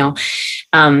life,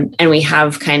 and we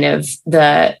have kind of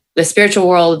the spiritual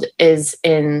world is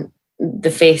in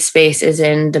the faith space, is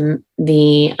in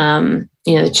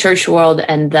the church world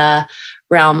and the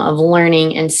realm of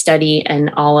learning and study and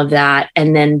all of that.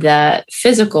 And then the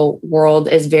physical world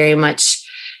is very much,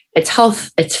 it's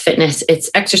health, it's fitness, it's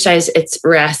exercise, it's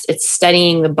rest, it's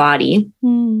studying the body,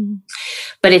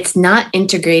 but it's not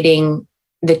integrating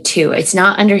the two. It's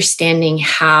not understanding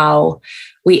how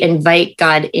we invite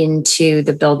God into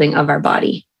the building of our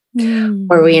body,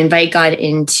 or we invite God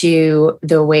into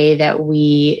the way that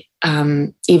we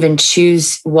even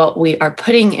choose what we are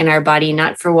putting in our body,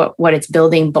 not for what it's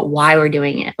building, but why we're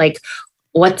doing it. Like,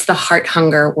 what's the heart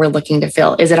hunger we're looking to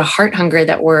fill? Is it a heart hunger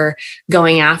that we're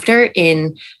going after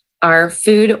in our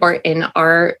food or in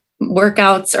our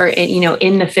workouts or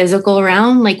in the physical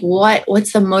realm? Like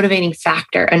what's the motivating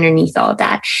factor underneath all of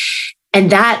that?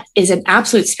 And that is an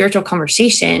absolute spiritual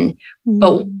conversation,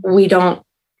 but we don't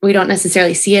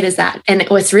necessarily see it as that. And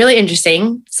what's really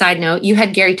interesting, side note, you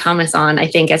had Gary Thomas on, I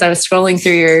think, as I was scrolling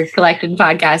through your Collected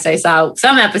podcast, I saw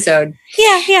some episode.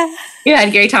 Yeah. You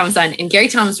had Gary Thomas on, and Gary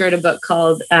Thomas wrote a book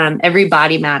called Every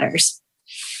Body Matters.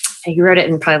 And he wrote it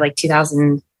in probably like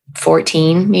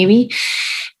 2014, maybe.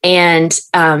 And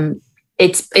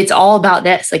it's all about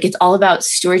this. Like, it's all about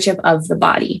stewardship of the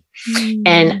body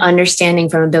and understanding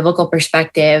from a biblical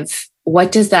perspective,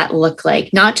 what does that look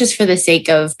like? Not just for the sake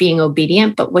of being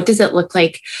obedient, but what does it look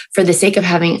like for the sake of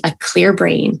having a clear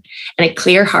brain and a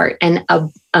clear heart and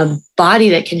a body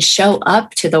that can show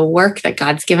up to the work that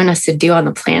God's given us to do on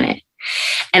the planet?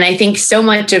 And I think so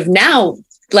much of now,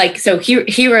 like, so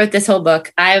he wrote this whole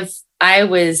book. I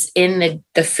was in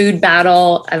the food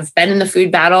battle. I've been in the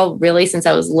food battle really since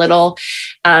I was little,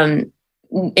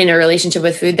 in a relationship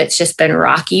with food that's just been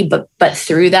rocky. But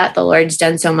through that, the Lord's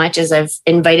done so much as I've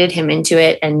invited him into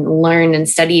it and learned and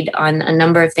studied on a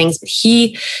number of things. But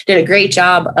he did a great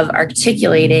job of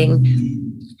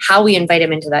articulating how we invite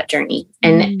him into that journey,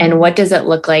 and what does it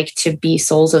look like to be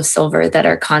souls of silver that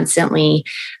are constantly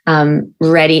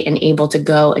ready and able to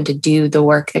go and to do the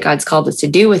work that God's called us to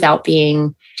do without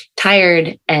being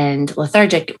tired and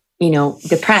lethargic,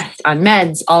 depressed, on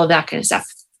meds, all of that kind of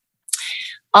stuff.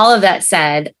 All of that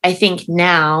said, I think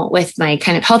now with my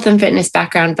kind of health and fitness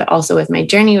background, but also with my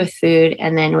journey with food,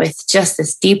 and then with just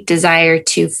this deep desire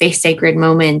to face sacred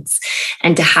moments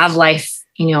and to have life,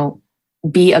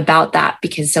 be about that,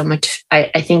 because so much,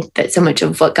 I think that so much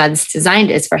of what God's designed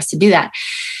is for us to do that.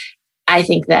 I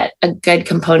think that a good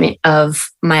component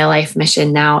of my life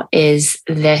mission now is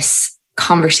this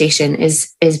conversation,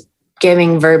 is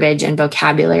giving verbiage and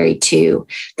vocabulary to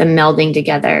the melding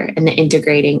together and the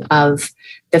integrating of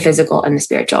the physical and the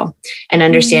spiritual, and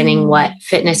understanding what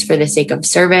fitness for the sake of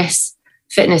service,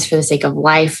 fitness for the sake of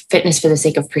life, fitness for the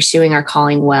sake of pursuing our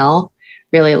calling well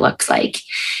really looks like.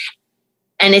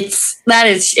 And it's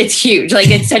huge. Like,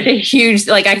 it's such a huge,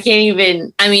 like, I can't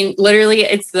even, literally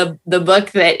it's the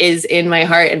book that is in my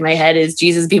heart and my head is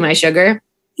Jesus Be My Sugar.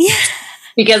 Yeah.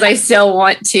 Because I still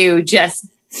want to just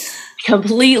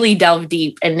completely delve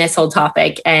deep in this whole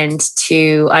topic and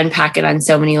to unpack it on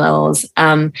so many levels.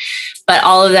 But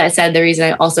all of that said, the reason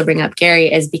I also bring up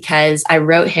Gary is because I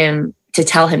wrote him to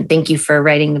tell him, thank you for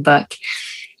writing the book.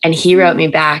 And he wrote me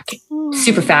back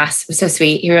super fast. It was so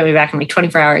sweet. He wrote me back in like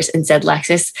 24 hours and said,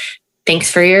 Alexis, thanks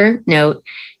for your note.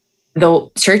 The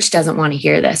church doesn't want to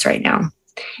hear this right now.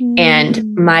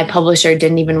 And my publisher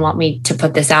didn't even want me to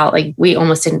put this out. Like, we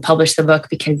almost didn't publish the book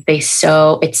because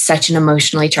it's such an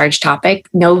emotionally charged topic.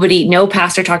 No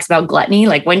pastor talks about gluttony.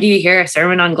 Like, when do you hear a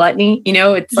sermon on gluttony?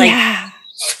 It's like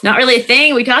not really a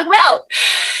thing we talk about.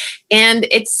 And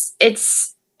it's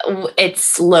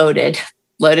loaded.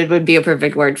 Loaded would be a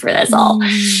perfect word for this all.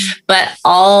 But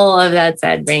all of that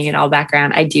said, bringing it all back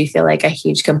around, I do feel like a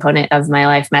huge component of my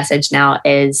life message now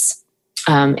is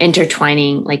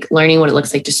intertwining, like learning what it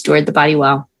looks like to steward the body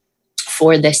well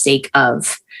for the sake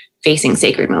of facing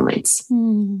sacred moments.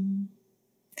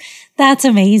 That's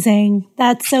amazing.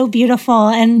 That's so beautiful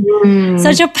and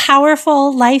such a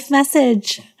powerful life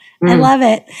message. I love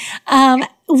it.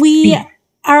 We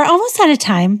are almost out of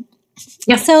time.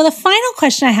 Yeah. So the final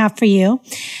question I have for you,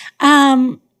 what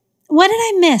did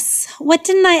I miss? What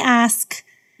didn't I ask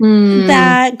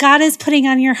that God is putting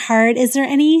on your heart? Is there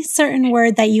any certain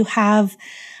word that you have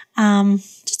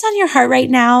just on your heart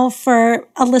right now for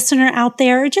a listener out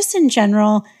there, or just in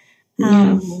general,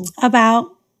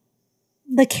 about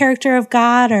the character of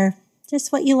God, or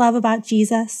just what you love about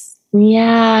Jesus?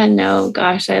 Yeah, no,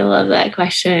 gosh, I love that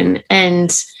question.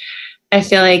 And I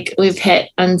feel like we've hit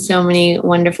on so many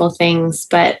wonderful things,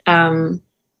 but I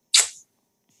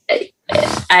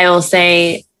will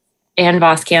say Ann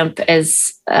Voskamp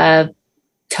is a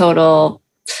total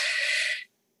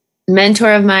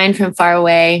mentor of mine from far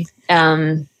away.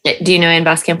 Do you know Ann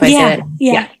Voskamp?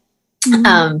 Yeah.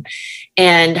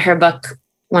 And her book,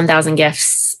 1,000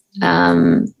 Gifts,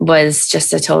 was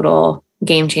just a total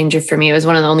game changer for me. It was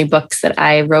one of the only books that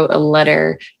I wrote a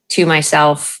letter to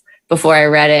myself before I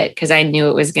read it, because I knew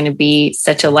it was going to be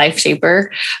such a life shaper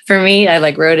for me. I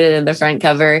wrote it in the front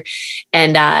cover,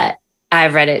 and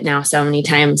I've read it now so many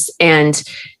times. And,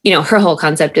 her whole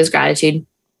concept is gratitude.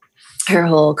 Her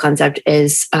whole concept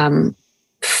is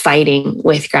fighting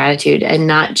with gratitude, and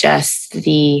not just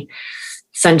the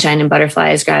sunshine and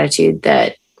butterflies gratitude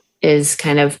that is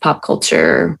kind of pop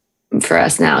culture for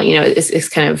us now. It's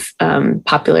kind of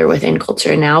popular within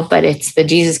culture now, but it's the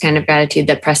Jesus kind of gratitude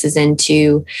that presses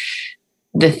into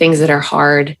the things that are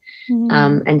hard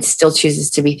and still chooses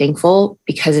to be thankful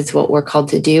because it's what we're called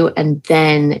to do. And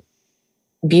then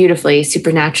beautifully,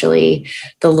 supernaturally,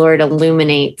 the Lord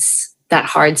illuminates that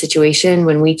hard situation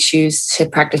when we choose to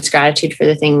practice gratitude for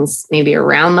the things maybe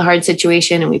around the hard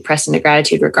situation, and we press into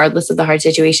gratitude regardless of the hard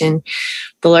situation.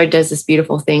 The Lord does this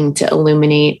beautiful thing to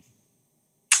illuminate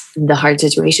the hard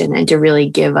situation and to really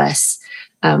give us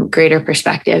greater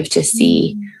perspective to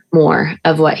see more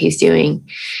of what he's doing.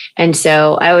 And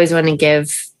so I always want to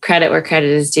give credit where credit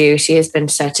is due. She has been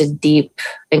such a deep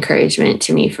encouragement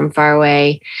to me from far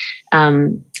away.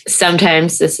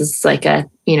 Sometimes this is like a,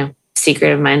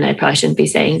 secret of mine that I probably shouldn't be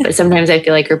saying, but sometimes I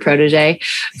feel like her protege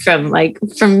from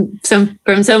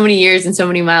so many years and so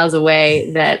many miles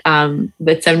away that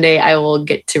someday I will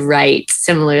get to write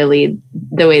similarly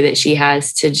the way that she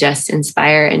has, to just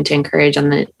inspire and to encourage on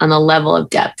the level of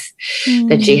depth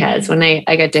that she has. When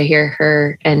I got to hear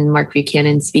her and Mark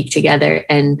Buchanan speak together,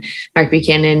 and Mark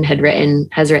Buchanan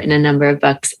has written a number of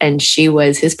books, and she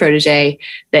was his protege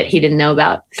that he didn't know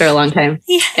about for a long time.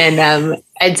 Yeah.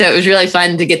 And so it was really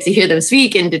fun to get to hear them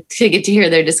speak and to get to hear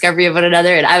their discovery of one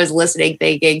another. And I was listening,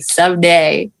 thinking,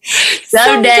 someday, yes.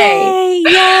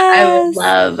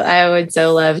 I would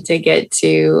so love to get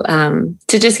to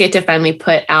just get to finally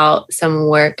put out some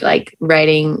work, like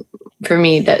writing for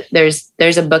me, that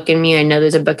there's a book in me. I know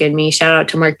there's a book in me. Shout out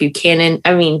to Mark Buchanan.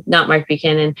 I mean, not Mark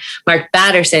Buchanan, Mark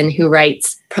Batterson, who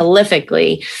writes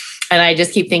prolifically. And I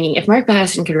just keep thinking, if Mark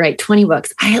Batterson could write 20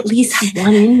 books, I at least have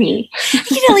one in me. You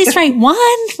can at least write one,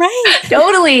 right?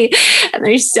 Totally. And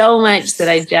there's so much that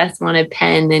I just want to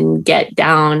pen and get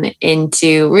down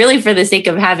into, really for the sake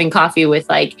of having coffee with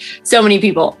so many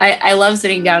people. I love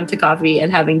sitting down to coffee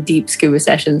and having deep scuba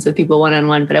sessions with people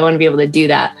one-on-one, but I want to be able to do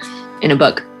that in a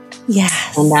book.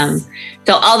 Yes. And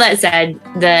so all that said,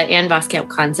 the Ann Voskamp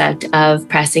concept of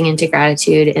pressing into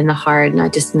gratitude in the hard,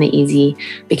 not just in the easy,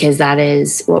 because that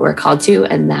is what we're called to.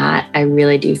 And that I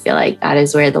really do feel like that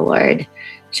is where the Lord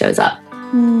shows up.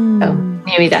 So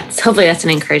maybe hopefully that's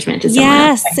an encouragement to someone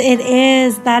else. Yes, it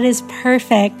is. That is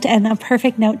perfect, and a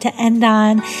perfect note to end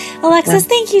on. Alexis,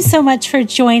 thank you so much for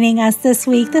joining us this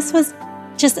week. This was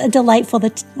just a delight.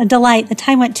 The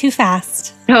time went too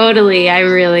fast. Totally. I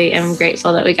really am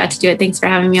grateful that we got to do it. Thanks for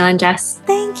having me on, Jess.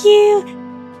 Thank you.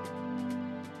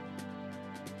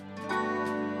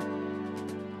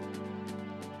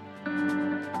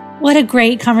 What a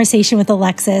great conversation with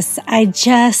Alexis. I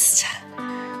just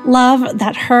love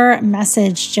that her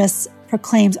message just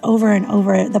proclaims over and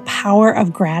over the power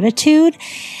of gratitude.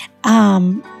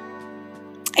 And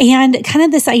kind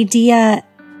of this idea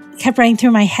kept running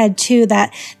through my head too,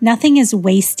 that nothing is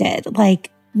wasted.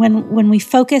 Like when we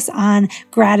focus on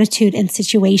gratitude in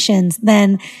situations,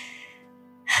 then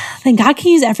God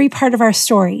can use every part of our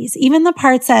stories, even the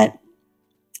parts that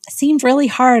seemed really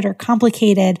hard or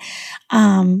complicated.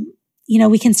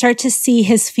 We can start to see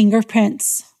his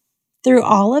fingerprints through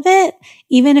all of it,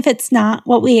 even if it's not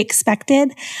what we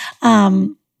expected.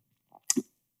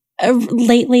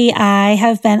 Lately, I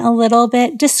have been a little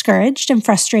bit discouraged and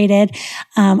frustrated.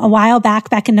 A while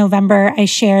back in November, I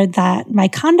shared that my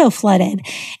condo flooded,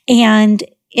 and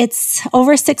it's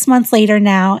over 6 months later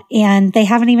now, and they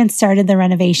haven't even started the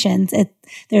renovations.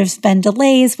 There's been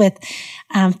delays with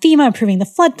FEMA approving the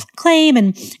flood claim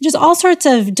and just all sorts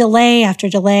of delay after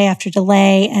delay after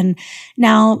delay. And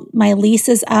now my lease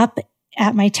is up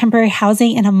at my temporary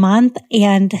housing in a month,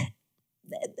 and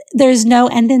there's no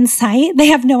end in sight. They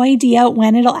have no idea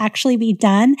when it'll actually be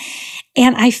done.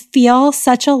 And I feel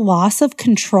such a loss of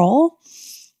control.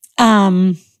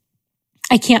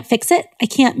 I can't fix it. I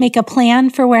can't make a plan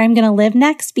for where I'm going to live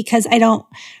next because I don't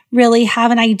really have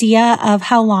an idea of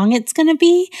how long it's going to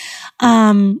be.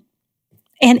 And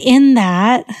in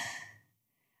that,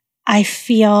 I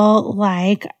feel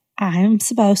like I'm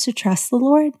supposed to trust the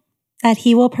Lord, that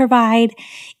he will provide,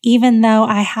 even though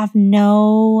I have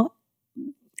no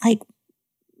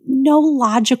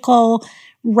logical,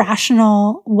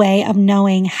 rational way of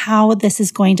knowing how this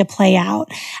is going to play out.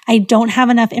 I don't have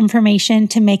enough information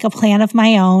to make a plan of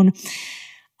my own.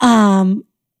 And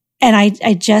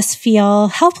I just feel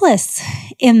helpless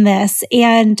in this.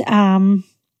 And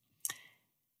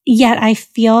yet I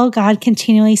feel God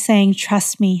continually saying,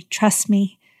 trust me.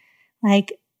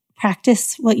 Like,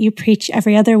 practice what you preach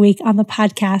every other week on the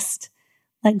podcast.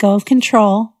 Let go of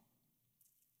control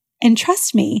and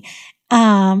trust me.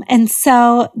 And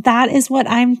so that is what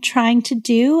I'm trying to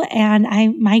do. And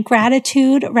my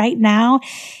gratitude right now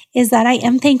is that I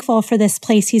am thankful for this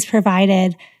place he's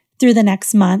provided through the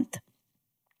next month.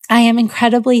 I am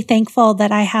incredibly thankful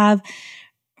that I have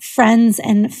friends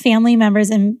and family members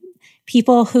and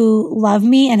people who love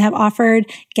me and have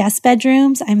offered guest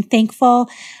bedrooms. I'm thankful,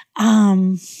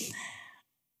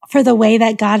 for the way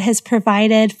that God has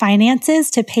provided finances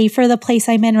to pay for the place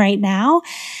I'm in right now.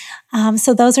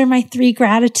 So those are my 3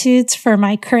 gratitudes for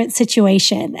my current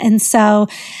situation. And so,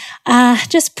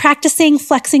 just practicing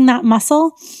flexing that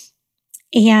muscle,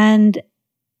 and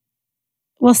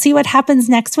we'll see what happens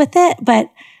next with it.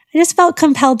 But I just felt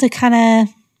compelled to kind of,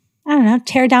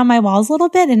 tear down my walls a little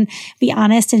bit and be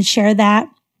honest and share that,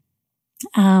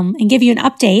 and give you an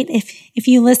update. If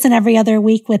you listen every other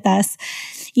week with us,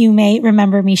 you may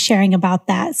remember me sharing about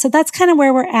that. So that's kind of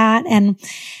where we're at. And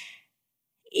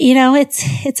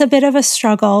it's a bit of a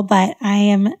struggle, but I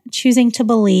am choosing to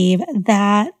believe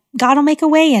that God will make a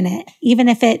way in it, even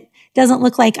if it doesn't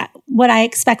look like what I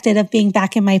expected of being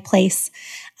back in my place,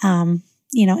 in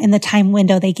the time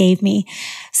window they gave me.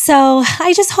 So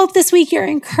I just hope this week you're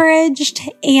encouraged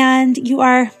and you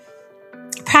are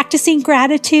practicing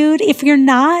gratitude. If you're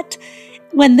not,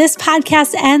 when this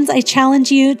podcast ends, I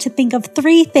challenge you to think of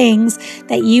 3 things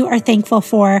that you are thankful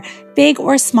for, big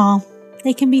or small.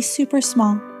 They can be super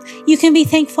small. You can be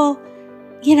thankful,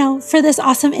 for this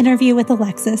awesome interview with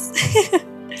Alexis.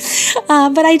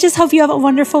 But I just hope you have a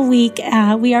wonderful week.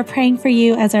 We are praying for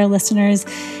you as our listeners,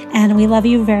 and we love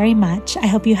you very much. I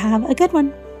hope you have a good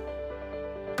one.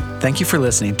 Thank you for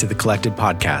listening to the Collected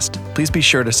Podcast. Please be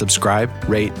sure to subscribe,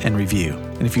 rate, and review.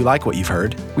 And if you like what you've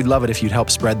heard, we'd love it if you'd help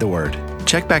spread the word.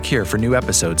 Check back here for new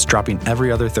episodes dropping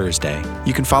every other Thursday.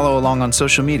 You can follow along on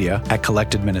social media at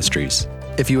Collected Ministries.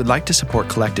 If you would like to support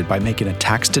Collected by making a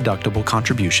tax-deductible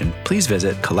contribution, please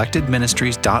visit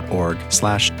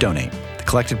collectedministries.org/donate. The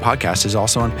Collected Podcast is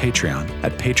also on Patreon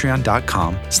at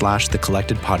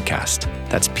patreon.com/thecollectedpodcast.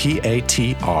 That's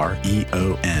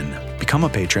Patreon. Become a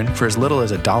patron for as little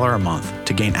as $1 a month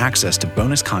to gain access to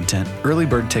bonus content, early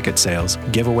bird ticket sales,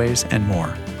 giveaways, and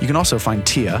more. You can also find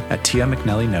Tia at Tia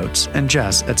McNelly Notes and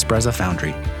Jess at Spreza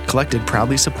Foundry. Collected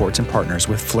proudly supports and partners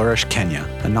with Flourish Kenya,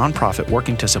 a nonprofit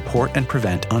working to support and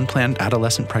prevent unplanned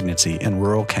adolescent pregnancy in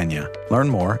rural Kenya. Learn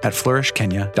more at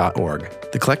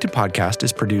flourishkenya.org. The Collected Podcast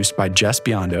is produced by Jess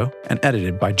Biondo and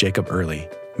edited by Jacob Early.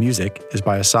 Music is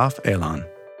by Asaf Elon.